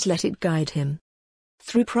always let it guide him.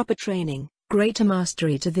 "Through proper training, greater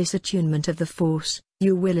mastery to this attunement of the Force,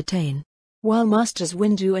 you will attain. While Masters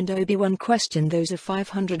Windu and Obi-Wan question those of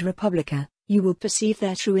 500 Republica, you will perceive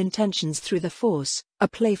their true intentions through the Force." A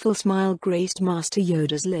playful smile graced Master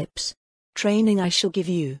Yoda's lips. "Training I shall give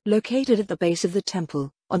you." Located at the base of the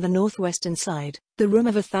temple, on the northwestern side, the Room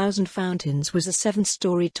of 1,000 Fountains was a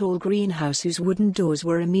 7-story tall greenhouse whose wooden doors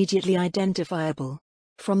were immediately identifiable.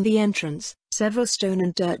 From the entrance, several stone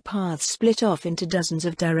and dirt paths split off into dozens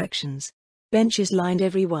of directions. Benches lined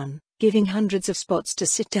every one, giving hundreds of spots to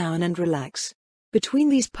sit down and relax. Between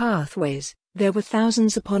these pathways, there were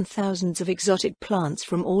thousands upon thousands of exotic plants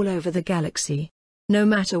from all over the galaxy. No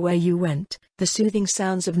matter where you went, the soothing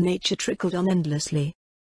sounds of nature trickled on endlessly.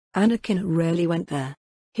 Anakin rarely went there.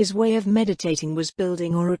 His way of meditating was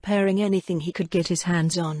building or repairing anything he could get his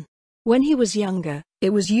hands on. When he was younger, it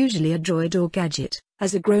was usually a droid or gadget.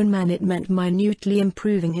 As a grown man it meant minutely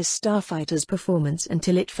improving his starfighter's performance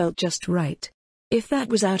until it felt just right. If that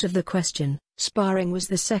was out of the question, sparring was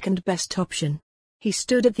the second best option. He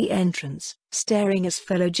stood at the entrance, staring as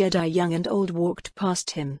fellow Jedi young and old walked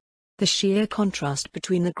past him. The sheer contrast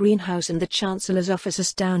between the greenhouse and the Chancellor's office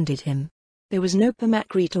astounded him. There was no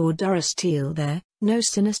Pemakrete or Durasteel there, no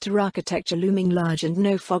sinister architecture looming large and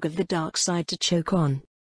no fog of the dark side to choke on.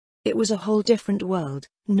 It was a whole different world,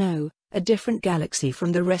 no, a different galaxy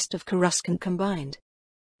from the rest of Coruscant combined.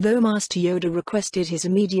 Though Master Yoda requested his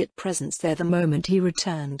immediate presence there the moment he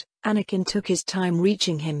returned, Anakin took his time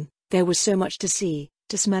reaching him. There was so much to see,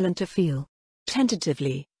 to smell and to feel.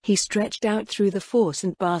 Tentatively, He stretched out through the Force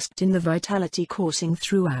and basked in the vitality coursing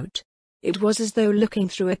throughout. It was as though looking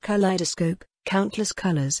through a kaleidoscope, countless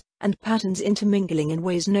colors and patterns intermingling in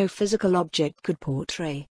ways no physical object could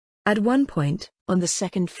portray. At one point, on the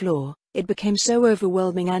second floor, it became so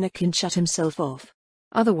overwhelming Anakin shut himself off.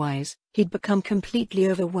 Otherwise, he'd become completely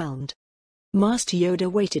overwhelmed. Master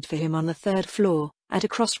Yoda waited for him on the third floor, at a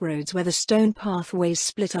crossroads where the stone pathways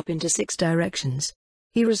split up into 6 directions.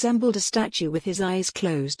 He resembled a statue with his eyes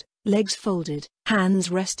closed, legs folded,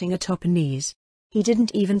 hands resting atop knees. He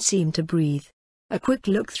didn't even seem to breathe. A quick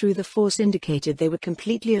look through the Force indicated they were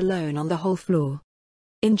completely alone on the whole floor.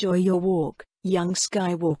 "Enjoy your walk, young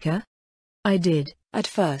Skywalker?" "I did, at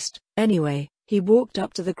first, anyway." He walked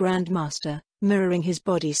up to the Grand Master, mirroring his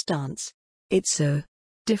body stance. "It's so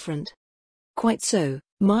different." "Quite so,"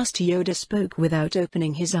 Master Yoda spoke without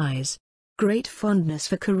opening his eyes. "Great fondness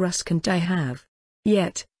for Coruscant I have.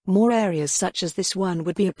 Yet, more areas such as this one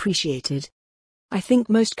would be appreciated. I think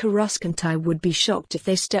most Coruscanti would be shocked if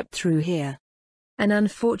they stepped through here. An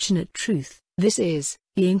unfortunate truth, this is."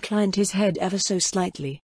 He inclined his head ever so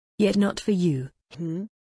slightly. "Yet not for you,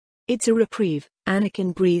 It's a reprieve,"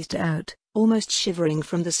 Anakin breathed out, almost shivering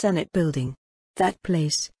from the Senate building. "That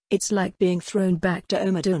place, it's like being thrown back to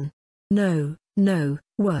Omadun. No,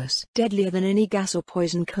 worse. Deadlier than any gas or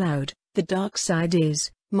poison cloud, the dark side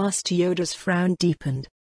is." Master Yoda's frown deepened.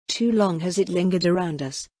 "Too long has it lingered around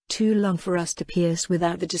us, too long for us to pierce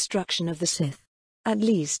without the destruction of the Sith. At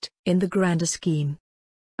least, in the grander scheme."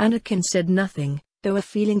 Anakin said nothing, though a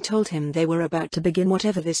feeling told him they were about to begin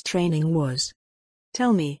whatever this training was.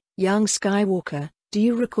 "Tell me, young Skywalker, do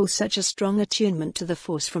you recall such a strong attunement to the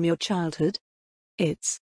Force from your childhood?"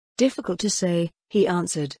 "It's difficult to say," he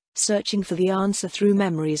answered, searching for the answer through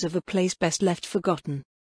memories of a place best left forgotten.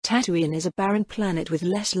 "Tatooine is a barren planet with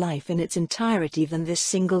less life in its entirety than this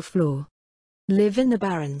single floor." "Live in the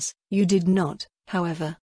Barrens?" "You did not,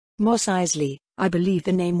 however." "Mos Eisley, I believe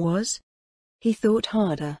the name was?" He thought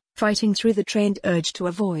harder, fighting through the trained urge to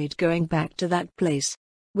avoid going back to that place.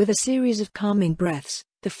 With a series of calming breaths,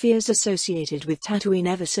 the fears associated with Tatooine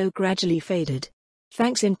ever so gradually faded.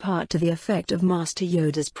 Thanks in part to the effect of Master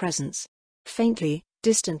Yoda's presence. Faintly,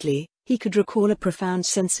 distantly, he could recall a profound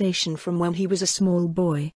sensation from when he was a small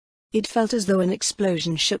boy. It felt as though an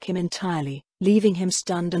explosion shook him entirely, leaving him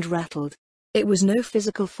stunned and rattled. It was no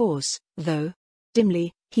physical force, though.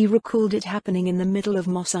 Dimly, he recalled it happening in the middle of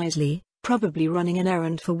Mos Eisley, probably running an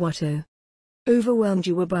errand for Watto. Overwhelmed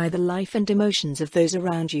you were by the life and emotions of those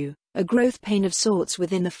around you, a growth pain of sorts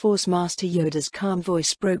within the Force. Master Yoda's calm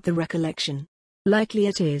voice broke the recollection. "Likely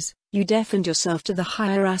it is, you deafened yourself to the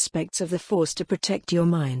higher aspects of the Force to protect your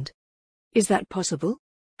mind." "Is that possible?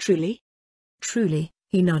 Truly?" "Truly,"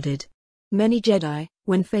 he nodded. "Many Jedi,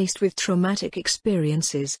 when faced with traumatic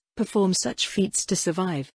experiences, perform such feats to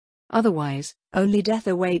survive. Otherwise, only death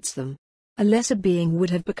awaits them. A lesser being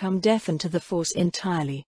would have become deafened to the Force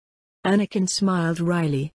entirely." Anakin smiled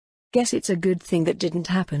wryly. "Guess it's a good thing that didn't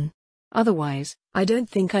happen. Otherwise, I don't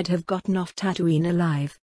think I'd have gotten off Tatooine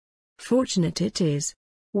alive." "Fortunate it is.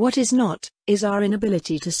 What is not, is our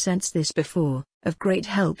inability to sense this before. Of great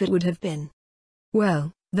help it would have been."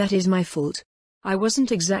 "Well, that is my fault. I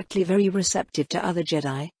wasn't exactly very receptive to other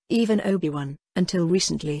Jedi, even Obi-Wan, until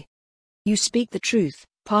recently." "You speak the truth,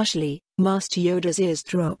 partially." Master Yoda's ears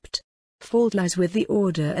dropped. "Fault lies with the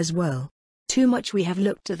Order as well. Too much we have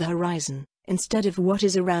looked to the horizon, instead of what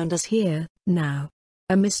is around us here, now.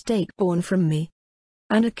 A mistake born from me."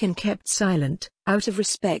 Anakin kept silent, out of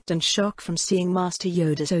respect and shock from seeing Master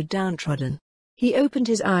Yoda so downtrodden. He opened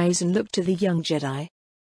his eyes and looked to the young Jedi.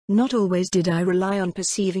 "Not always did I rely on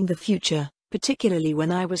perceiving the future, particularly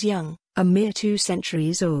when I was young, a mere 2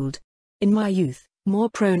 centuries old. In my youth, more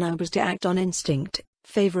prone I was to act on instinct,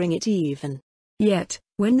 favoring it even. Yet,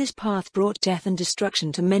 when this path brought death and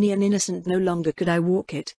destruction to many an innocent, no longer could I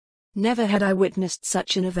walk it. Never had I witnessed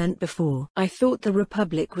such an event before. I thought the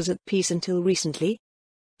Republic was at peace until recently."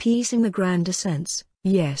 "Peace in the grander sense,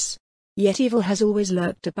 yes. Yet evil has always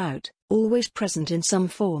lurked about, always present in some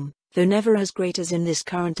form, though never as great as in this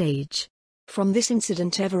current age. From this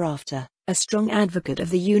incident ever after, a strong advocate of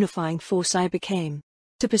the unifying force I became.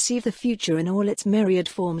 To perceive the future in all its myriad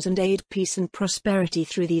forms and aid peace and prosperity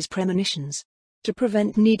through these premonitions. To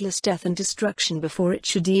prevent needless death and destruction before it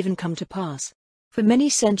should even come to pass. For many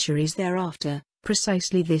centuries thereafter,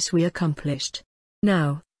 precisely this we accomplished.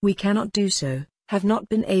 Now, we cannot do so, have not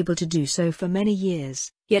been able to do so for many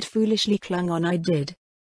years, yet foolishly clung on I did."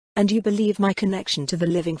 "And you believe my connection to the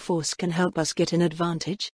living force can help us get an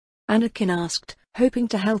advantage?" Anakin asked, hoping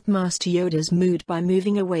to help Master Yoda's mood by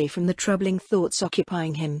moving away from the troubling thoughts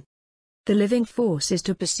occupying him. The living force is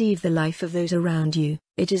to perceive the life of those around you.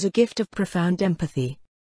 It is a gift of profound empathy.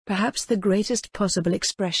 Perhaps the greatest possible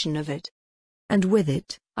expression of it. And with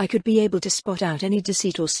it, I could be able to spot out any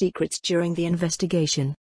deceit or secrets during the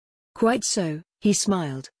investigation. Quite so, he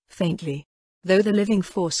smiled, faintly. Though the living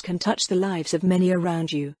force can touch the lives of many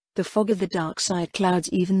around you, the fog of the dark side clouds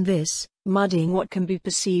even this, muddying what can be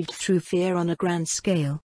perceived through fear on a grand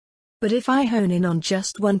scale. But if I hone in on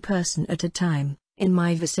just one person at a time, in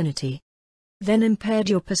my vicinity, then impaired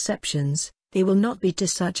your perceptions, they will not be to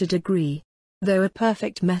such a degree. Though a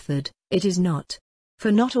perfect method, it is not.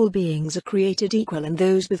 For not all beings are created equal, and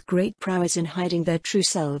those with great prowess in hiding their true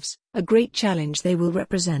selves, a great challenge they will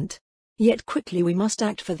represent. Yet quickly we must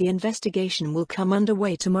act, for the investigation will come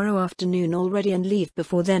underway tomorrow afternoon already, and leave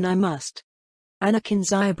before then I must.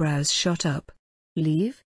 Anakin's eyebrows shot up.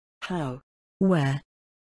 Leave? How? Where?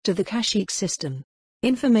 To the Kashyyyk system.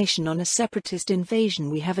 Information on a separatist invasion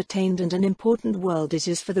we have attained, and an important world it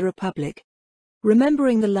is for the Republic.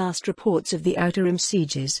 Remembering the last reports of the Outer Rim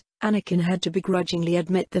sieges, Anakin had to begrudgingly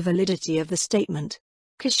admit the validity of the statement.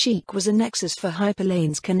 Kashyyyk was a nexus for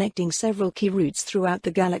hyperlanes connecting several key routes throughout the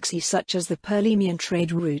galaxy, such as the Perlemian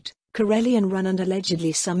trade route, Corellian Run, and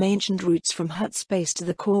allegedly some ancient routes from Hutt space to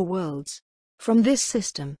the core worlds. From this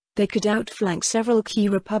system, they could outflank several key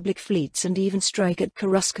Republic fleets and even strike at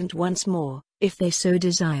Coruscant once more, if they so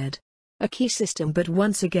desired. A key system, but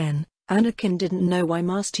once again, Anakin didn't know why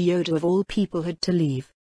Master Yoda of all people had to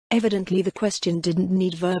leave. Evidently the question didn't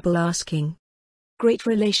need verbal asking. Great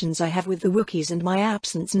relations I have with the Wookiees, and my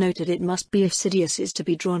absence noted it must be if Sidious is to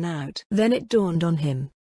be drawn out. Then it dawned on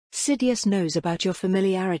him. Sidious knows about your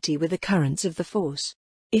familiarity with the currents of the Force.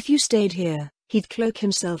 If you stayed here, he'd cloak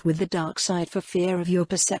himself with the dark side for fear of your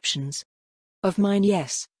perceptions. Of mine,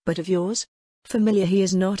 yes, but of yours? Familiar he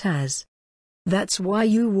is not as. That's why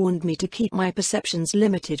you warned me to keep my perceptions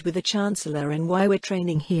limited with the Chancellor, and why we're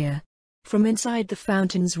training here. From inside the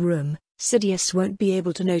Fountain's room, Sidious won't be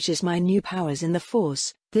able to notice my new powers in the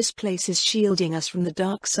Force. This place is shielding us from the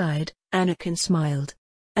dark side, Anakin smiled.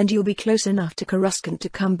 And you'll be close enough to Coruscant to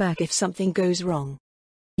come back if something goes wrong.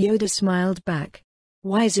 Yoda smiled back.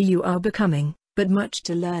 Wiser you are becoming, but much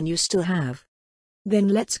to learn you still have. Then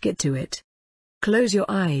let's get to it. Close your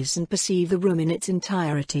eyes and perceive the room in its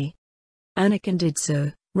entirety. Anakin did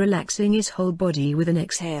so, relaxing his whole body with an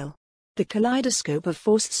exhale. The kaleidoscope of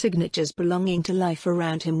Force signatures belonging to life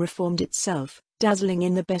around him reformed itself, dazzling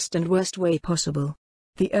in the best and worst way possible.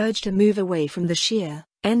 The urge to move away from the sheer,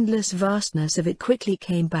 endless vastness of it quickly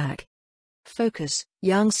came back. Focus,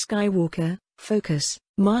 young Skywalker, focus,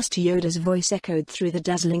 Master Yoda's voice echoed through the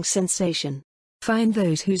dazzling sensation. Find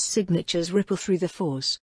those whose signatures ripple through the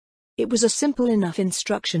Force. It was a simple enough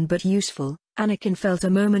instruction, but useful. Anakin felt a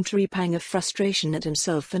momentary pang of frustration at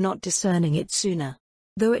himself for not discerning it sooner.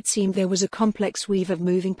 Though it seemed there was a complex weave of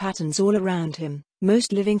moving patterns all around him,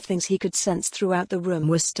 most living things he could sense throughout the room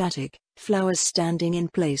were static, flowers standing in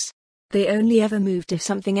place. They only ever moved if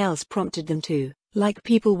something else prompted them to, like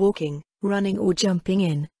people walking, running or jumping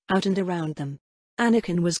in, out and around them.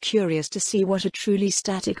 Anakin was curious to see what a truly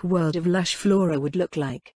static world of lush flora would look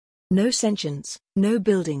like. No sentience, no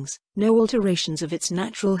buildings, no alterations of its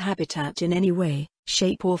natural habitat in any way,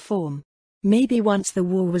 shape or form. Maybe once the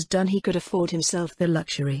war was done he could afford himself the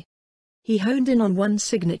luxury. He honed in on one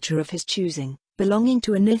signature of his choosing, belonging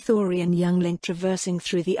to an Ithorian youngling traversing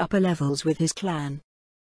through the upper levels with his clan.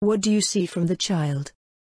 What do you see from the child?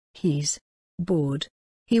 He's bored.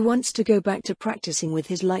 He wants to go back to practicing with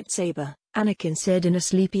his lightsaber, Anakin said in a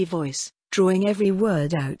sleepy voice, drawing every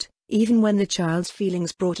word out, even when the child's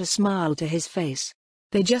feelings brought a smile to his face.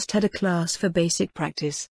 They just had a class for basic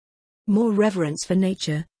practice. More reverence for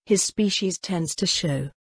nature, his species tends to show.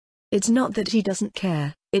 It's not that he doesn't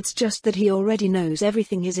care, it's just that he already knows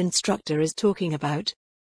everything his instructor is talking about.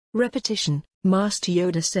 Repetition, Master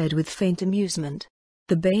Yoda said with faint amusement.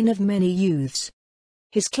 The bane of many youths.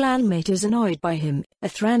 His clanmate is annoyed by him, a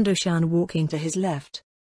Thrandoshan walking to his left.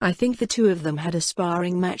 I think the two of them had a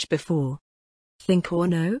sparring match before. Think or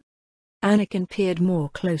no? Anakin peered more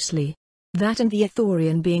closely. That and the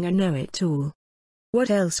Ithorian being a know-it-all. What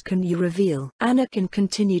else can you reveal? Anakin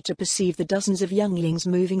continued to perceive the dozens of younglings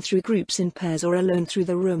moving through groups in pairs or alone through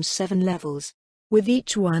the room's 7 levels. With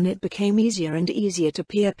each one it became easier and easier to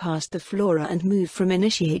peer past the flora and move from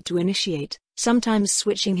initiate to initiate, sometimes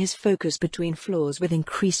switching his focus between floors with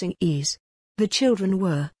increasing ease. The children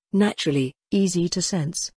were, naturally, easy to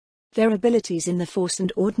sense. Their abilities in the Force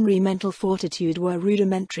and ordinary mental fortitude were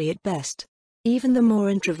rudimentary at best. Even the more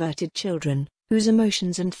introverted children, whose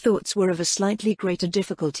emotions and thoughts were of a slightly greater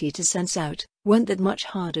difficulty to sense out, weren't that much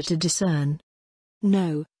harder to discern.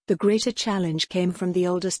 No, The greater challenge came from the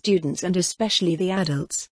older students and especially the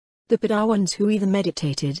adults. The Padawans who either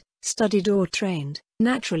meditated, studied or trained,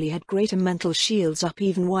 naturally had greater mental shields up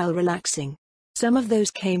even while relaxing. Some of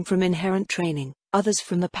those came from inherent training, others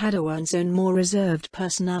from the Padawans' own more reserved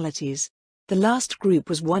personalities. The last group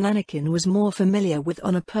was one Anakin was more familiar with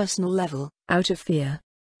on a personal level, out of fear.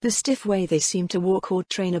 The stiff way they seemed to walk or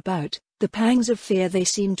train about, the pangs of fear they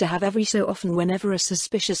seemed to have every so often whenever a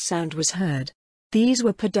suspicious sound was heard. These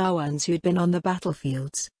were Padawans who'd been on the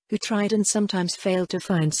battlefields, who tried and sometimes failed to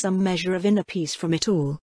find some measure of inner peace from it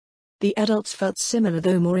all. The adults felt similar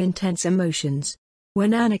though more intense emotions,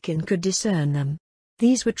 when Anakin could discern them.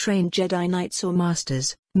 These were trained Jedi Knights or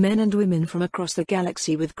Masters, men and women from across the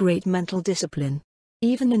galaxy with great mental discipline.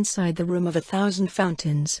 Even inside the room of 1,000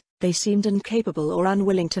 fountains, they seemed incapable or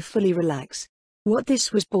unwilling to fully relax. What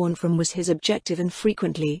this was born from was his objective, and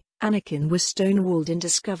frequently, Anakin was stonewalled in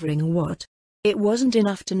discovering what. It wasn't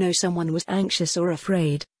enough to know someone was anxious or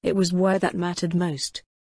afraid, it was why that mattered most.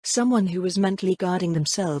 Someone who was mentally guarding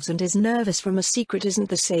themselves and is nervous from a secret isn't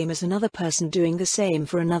the same as another person doing the same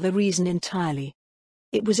for another reason entirely.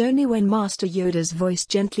 It was only when Master Yoda's voice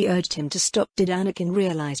gently urged him to stop did Anakin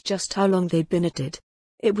realize just how long they'd been at it.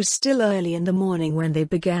 It was still early in the morning when they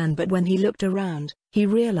began, but when he looked around, he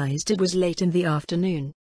realized it was late in the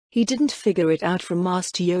afternoon. He didn't figure it out from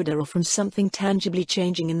Master Yoda or from something tangibly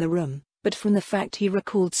changing in the room, but from the fact he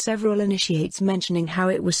recalled several initiates mentioning how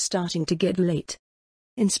it was starting to get late.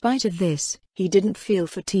 In spite of this, he didn't feel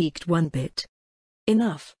fatigued one bit.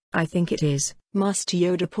 Enough, I think it is. Master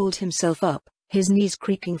Yoda pulled himself up, his knees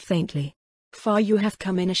creaking faintly. Far you have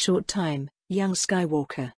come in a short time, young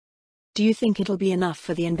Skywalker. Do you think it'll be enough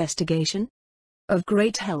for the investigation? Of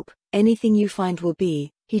great help, anything you find will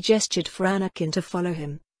be. He gestured for Anakin to follow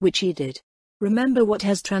him, which he did. Remember what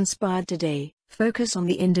has transpired today, focus on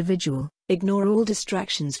the individual, ignore all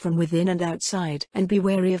distractions from within and outside, and be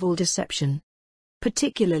wary of all deception.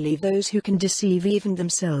 Particularly those who can deceive even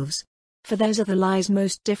themselves. For those are the lies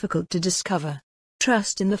most difficult to discover.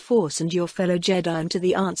 Trust in the Force and your fellow Jedi, and to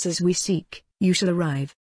the answers we seek, you shall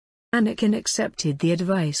arrive. Anakin accepted the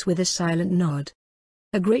advice with a silent nod.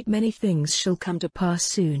 A great many things shall come to pass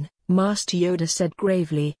soon, Master Yoda said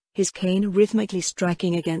gravely, his cane rhythmically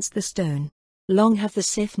striking against the stone. Long have the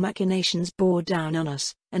Sith machinations bore down on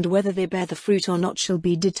us, and whether they bear the fruit or not shall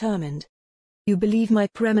be determined. You believe my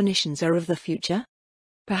premonitions are of the future?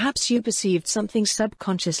 Perhaps you perceived something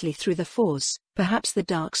subconsciously through the Force, perhaps the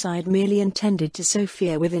dark side merely intended to sow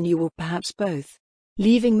fear within you, or perhaps both.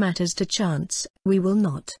 Leaving matters to chance, we will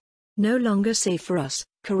not. No longer safe for us,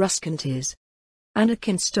 Coruscant is.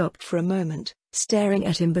 Anakin stopped for a moment, staring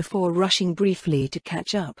at him before rushing briefly to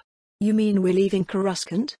catch up. You mean we're leaving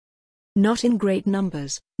Coruscant? Not in great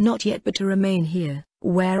numbers, not yet, but to remain here,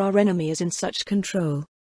 where our enemy is in such control.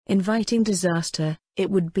 Inviting disaster, it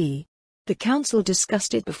would be. The Council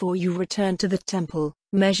discussed it before you returned to the temple.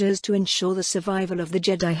 Measures to ensure the survival of the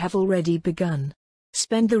Jedi have already begun.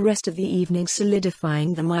 Spend the rest of the evening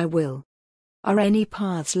solidifying them, I will. Are any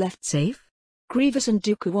paths left safe? Grievous and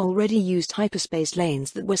Dooku already used hyperspace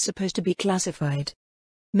lanes that were supposed to be classified.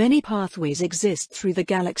 Many pathways exist through the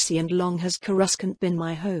galaxy, and long has Coruscant been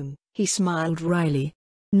my home, he smiled wryly.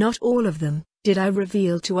 Not all of them, did I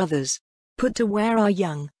reveal to others. Put to where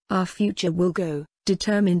our future will go,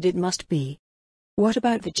 determined it must be. What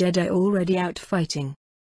about the Jedi already out fighting?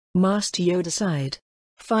 Master Yoda sighed.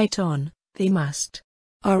 Fight on, they must.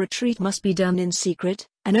 Our retreat must be done in secret.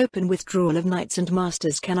 An open withdrawal of Knights and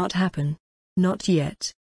Masters cannot happen. Not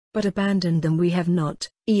yet. But abandon them we have not,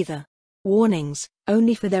 either. Warnings,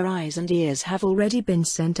 only for their eyes and ears, have already been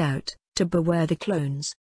sent out, to beware the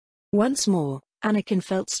clones. Once more, Anakin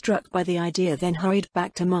felt struck by the idea, then hurried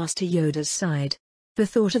back to Master Yoda's side. The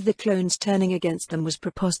thought of the clones turning against them was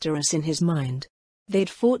preposterous in his mind. They'd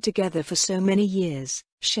fought together for so many years,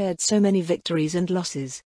 shared so many victories and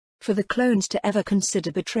losses. For the clones to ever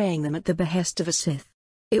consider betraying them at the behest of a Sith.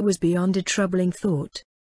 It was beyond a troubling thought.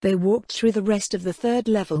 They walked through the rest of the third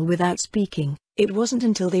level without speaking. It wasn't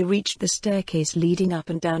until they reached the staircase leading up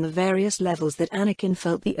and down the various levels that Anakin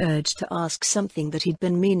felt the urge to ask something that he'd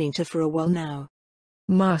been meaning to for a while now.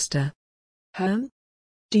 Master.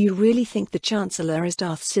 Do you really think the Chancellor is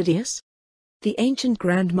Darth Sidious? The ancient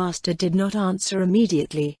Grand Master did not answer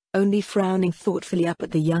immediately, only frowning thoughtfully up at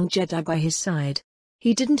the young Jedi by his side.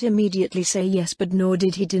 He didn't immediately say yes, but nor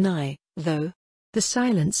did he deny, though. The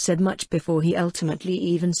silence said much before he ultimately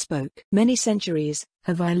even spoke. Many centuries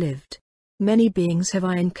have I lived. Many beings have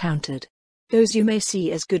I encountered. Those you may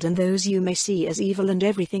see as good and those you may see as evil and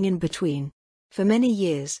everything in between. For many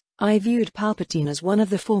years, I viewed Palpatine as one of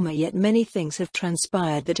the former, yet many things have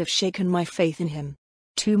transpired that have shaken my faith in him.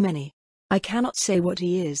 Too many. I cannot say what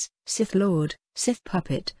he is, Sith Lord, Sith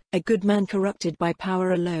puppet, a good man corrupted by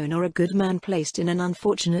power alone, or a good man placed in an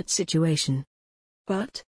unfortunate situation.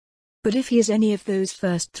 But if he is any of those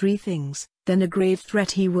first three things, then a grave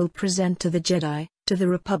threat he will present to the Jedi, to the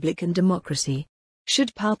Republic and democracy.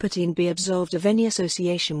 Should Palpatine be absolved of any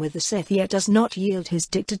association with the Sith yet does not yield his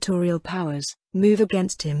dictatorial powers, move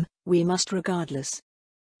against him, we must regardless.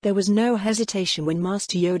 There was no hesitation when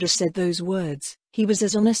Master Yoda said those words. He was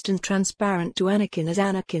as honest and transparent to Anakin as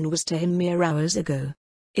Anakin was to him mere hours ago.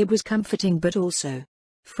 It was comforting but also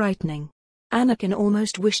frightening. Anakin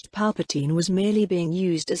almost wished Palpatine was merely being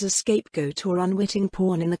used as a scapegoat or unwitting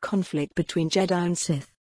pawn in the conflict between Jedi and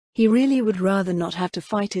Sith. He really would rather not have to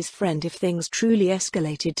fight his friend if things truly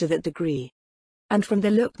escalated to that degree. And from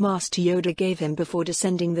the look Master Yoda gave him before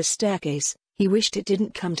descending the staircase, he wished it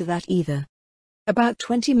didn't come to that either. About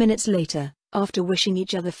 20 minutes later, after wishing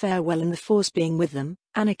each other farewell and the Force being with them,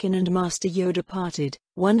 Anakin and Master Yoda parted,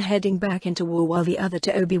 one heading back into war while the other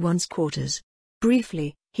to Obi-Wan's quarters.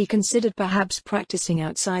 Briefly, he considered perhaps practicing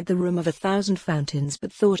outside the Room of 1,000 Fountains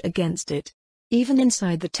but thought against it. Even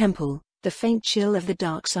inside the temple, the faint chill of the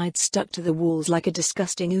dark side stuck to the walls like a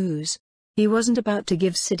disgusting ooze. He wasn't about to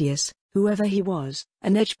give Sidious, whoever he was,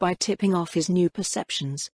 an edge by tipping off his new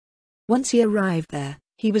perceptions. Once he arrived there,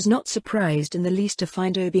 he was not surprised in the least to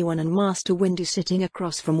find Obi-Wan and Master Windu sitting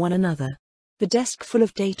across from one another. The desk full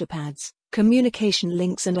of datapads, communication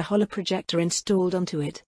links and a holoprojector installed onto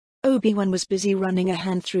it. Obi-Wan was busy running a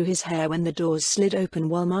hand through his hair when the doors slid open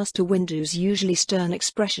while Master Windu's usually stern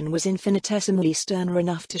expression was infinitesimally sterner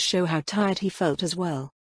enough to show how tired he felt as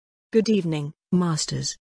well. "Good evening,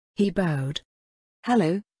 Masters." He bowed.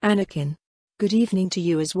 "Hello, Anakin. Good evening to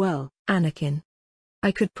you as well, Anakin.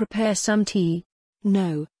 I could prepare some tea."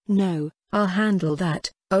 No, I'll handle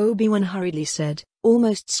that," Obi-Wan hurriedly said,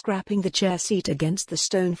 almost scrapping the chair seat against the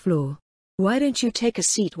stone floor. "Why don't you take a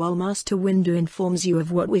seat while Master Windu informs you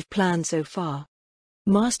of what we've planned so far?"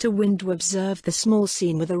 Master Windu observed the small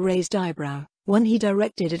scene with a raised eyebrow, one he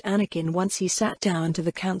directed at Anakin once he sat down to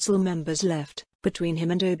the council members left, between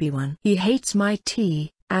him and Obi-Wan. "He hates my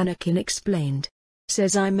tea," Anakin explained.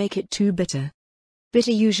 "Says I make it too bitter.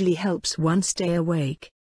 Bitter usually helps one stay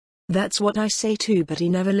awake." "That's what I say too, but he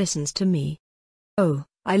never listens to me." "Oh,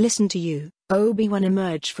 I listen to you." Obi-Wan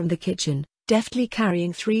emerged from the kitchen, deftly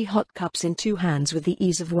carrying 3 hot cups in 2 hands with the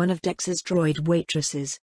ease of one of Dex's droid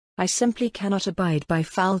waitresses. "I simply cannot abide by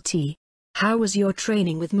foul tea. How was your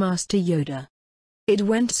training with Master Yoda?" "It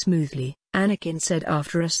went smoothly," Anakin said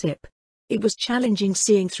after a sip. "It was challenging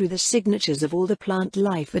seeing through the signatures of all the plant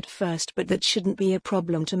life at first, but that shouldn't be a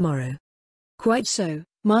problem tomorrow." "Quite so,"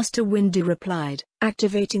 Master Windu replied,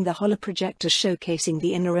 activating the holoprojector showcasing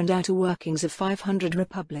the inner and outer workings of 500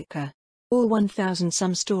 Republica. All 1,000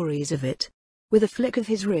 some stories of it. With a flick of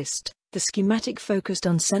his wrist, the schematic focused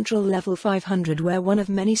on Central Level 500 where one of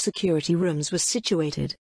many security rooms was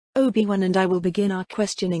situated. "Obi-Wan and I will begin our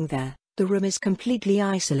questioning there. The room is completely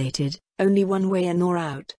isolated, only one way in or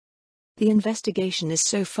out. The investigation is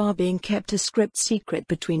so far being kept a script secret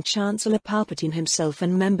between Chancellor Palpatine himself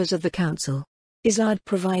and members of the Council. Izzard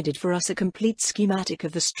provided for us a complete schematic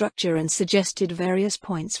of the structure and suggested various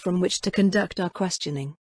points from which to conduct our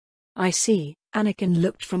questioning." "I see." Anakin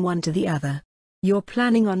looked from one to the other. "You're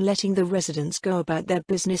planning on letting the residents go about their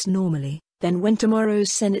business normally, then when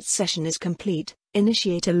tomorrow's Senate session is complete,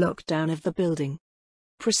 initiate a lockdown of the building."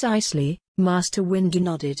 "Precisely," Master Windu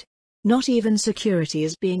nodded. "Not even security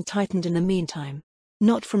is being tightened in the meantime.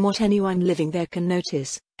 Not from what anyone living there can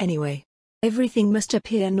notice, anyway. Everything must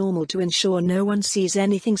appear normal to ensure no one sees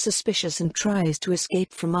anything suspicious and tries to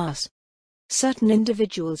escape from us. Certain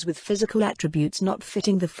individuals with physical attributes not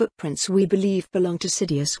fitting the footprints we believe belong to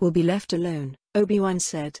Sidious will be left alone," Obi-Wan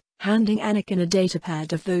said, handing Anakin a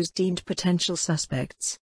datapad of those deemed potential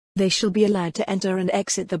suspects. "They shall be allowed to enter and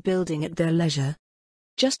exit the building at their leisure."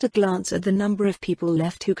 Just a glance at the number of people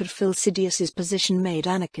left who could fill Sidious's position made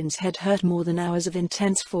Anakin's head hurt more than hours of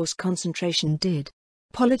intense Force concentration did.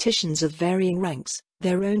 Politicians of varying ranks,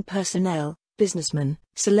 their own personnel, businessmen,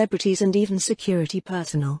 celebrities and even security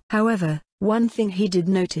personnel. However, one thing he did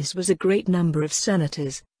notice was a great number of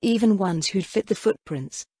senators, even ones who'd fit the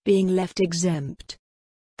footprints, being left exempt.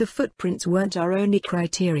 "The footprints weren't our only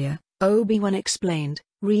criteria," Obi-Wan explained,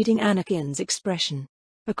 reading Anakin's expression.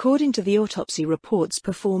 "According to the autopsy reports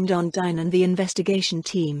performed on Dine and the investigation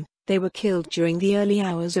team, they were killed during the early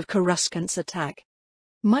hours of Coruscant's attack."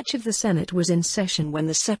 "Much of the Senate was in session when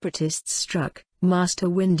the Separatists struck," Master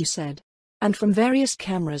Windu said. "And from various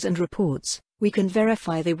cameras and reports, we can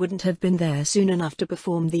verify they wouldn't have been there soon enough to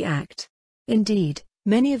perform the act." "Indeed,"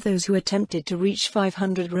 Many of those who attempted to reach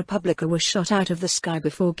 500 Republica were shot out of the sky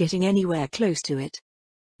before getting anywhere close to it.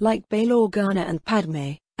 Like Bail Organa and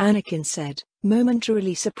Padme, Anakin said,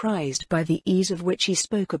 momentarily surprised by the ease of which he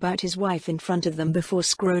spoke about his wife in front of them before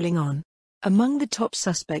scrolling on. Among the top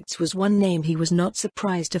suspects was one name he was not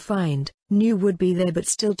surprised to find, knew would be there but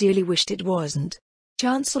still dearly wished it wasn't.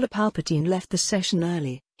 Chancellor Palpatine left the session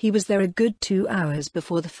early. He was there a good 2 hours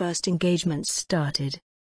before the first engagements started.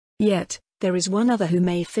 Yet, there is one other who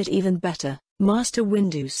may fit even better, Master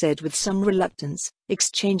Windu said with some reluctance,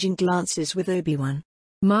 exchanging glances with Obi-Wan.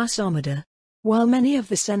 Mars Amida. While many of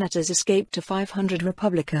the senators escaped to 500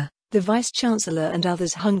 Republica, the Vice-Chancellor and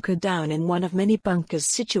others hunkered down in one of many bunkers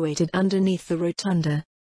situated underneath the rotunda.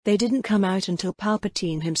 They didn't come out until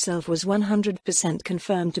Palpatine himself was 100%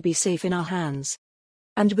 confirmed to be safe in our hands.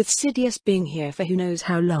 And with Sidious being here for who knows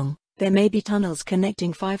how long, there may be tunnels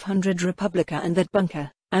connecting 500 Republica and that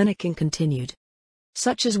bunker, Anakin continued.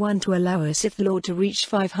 Such as one to allow a Sith Lord to reach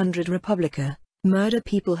 500 Republica, murder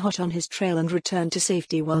people hot on his trail and return to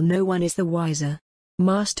safety while no one is the wiser.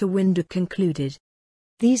 Master Windu concluded.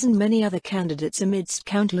 These and many other candidates amidst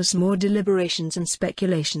countless more deliberations and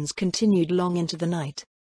speculations continued long into the night.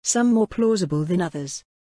 Some more plausible than others.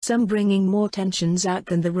 Some bringing more tensions out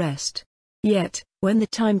than the rest. Yet, when the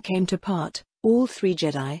time came to part, all three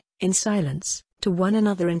Jedi, in silence, to one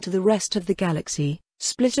another and to the rest of the galaxy,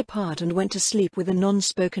 split apart and went to sleep with a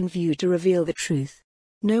non-spoken view to reveal the truth.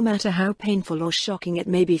 No matter how painful or shocking it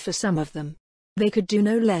may be for some of them, they could do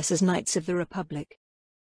no less as Knights of the Republic.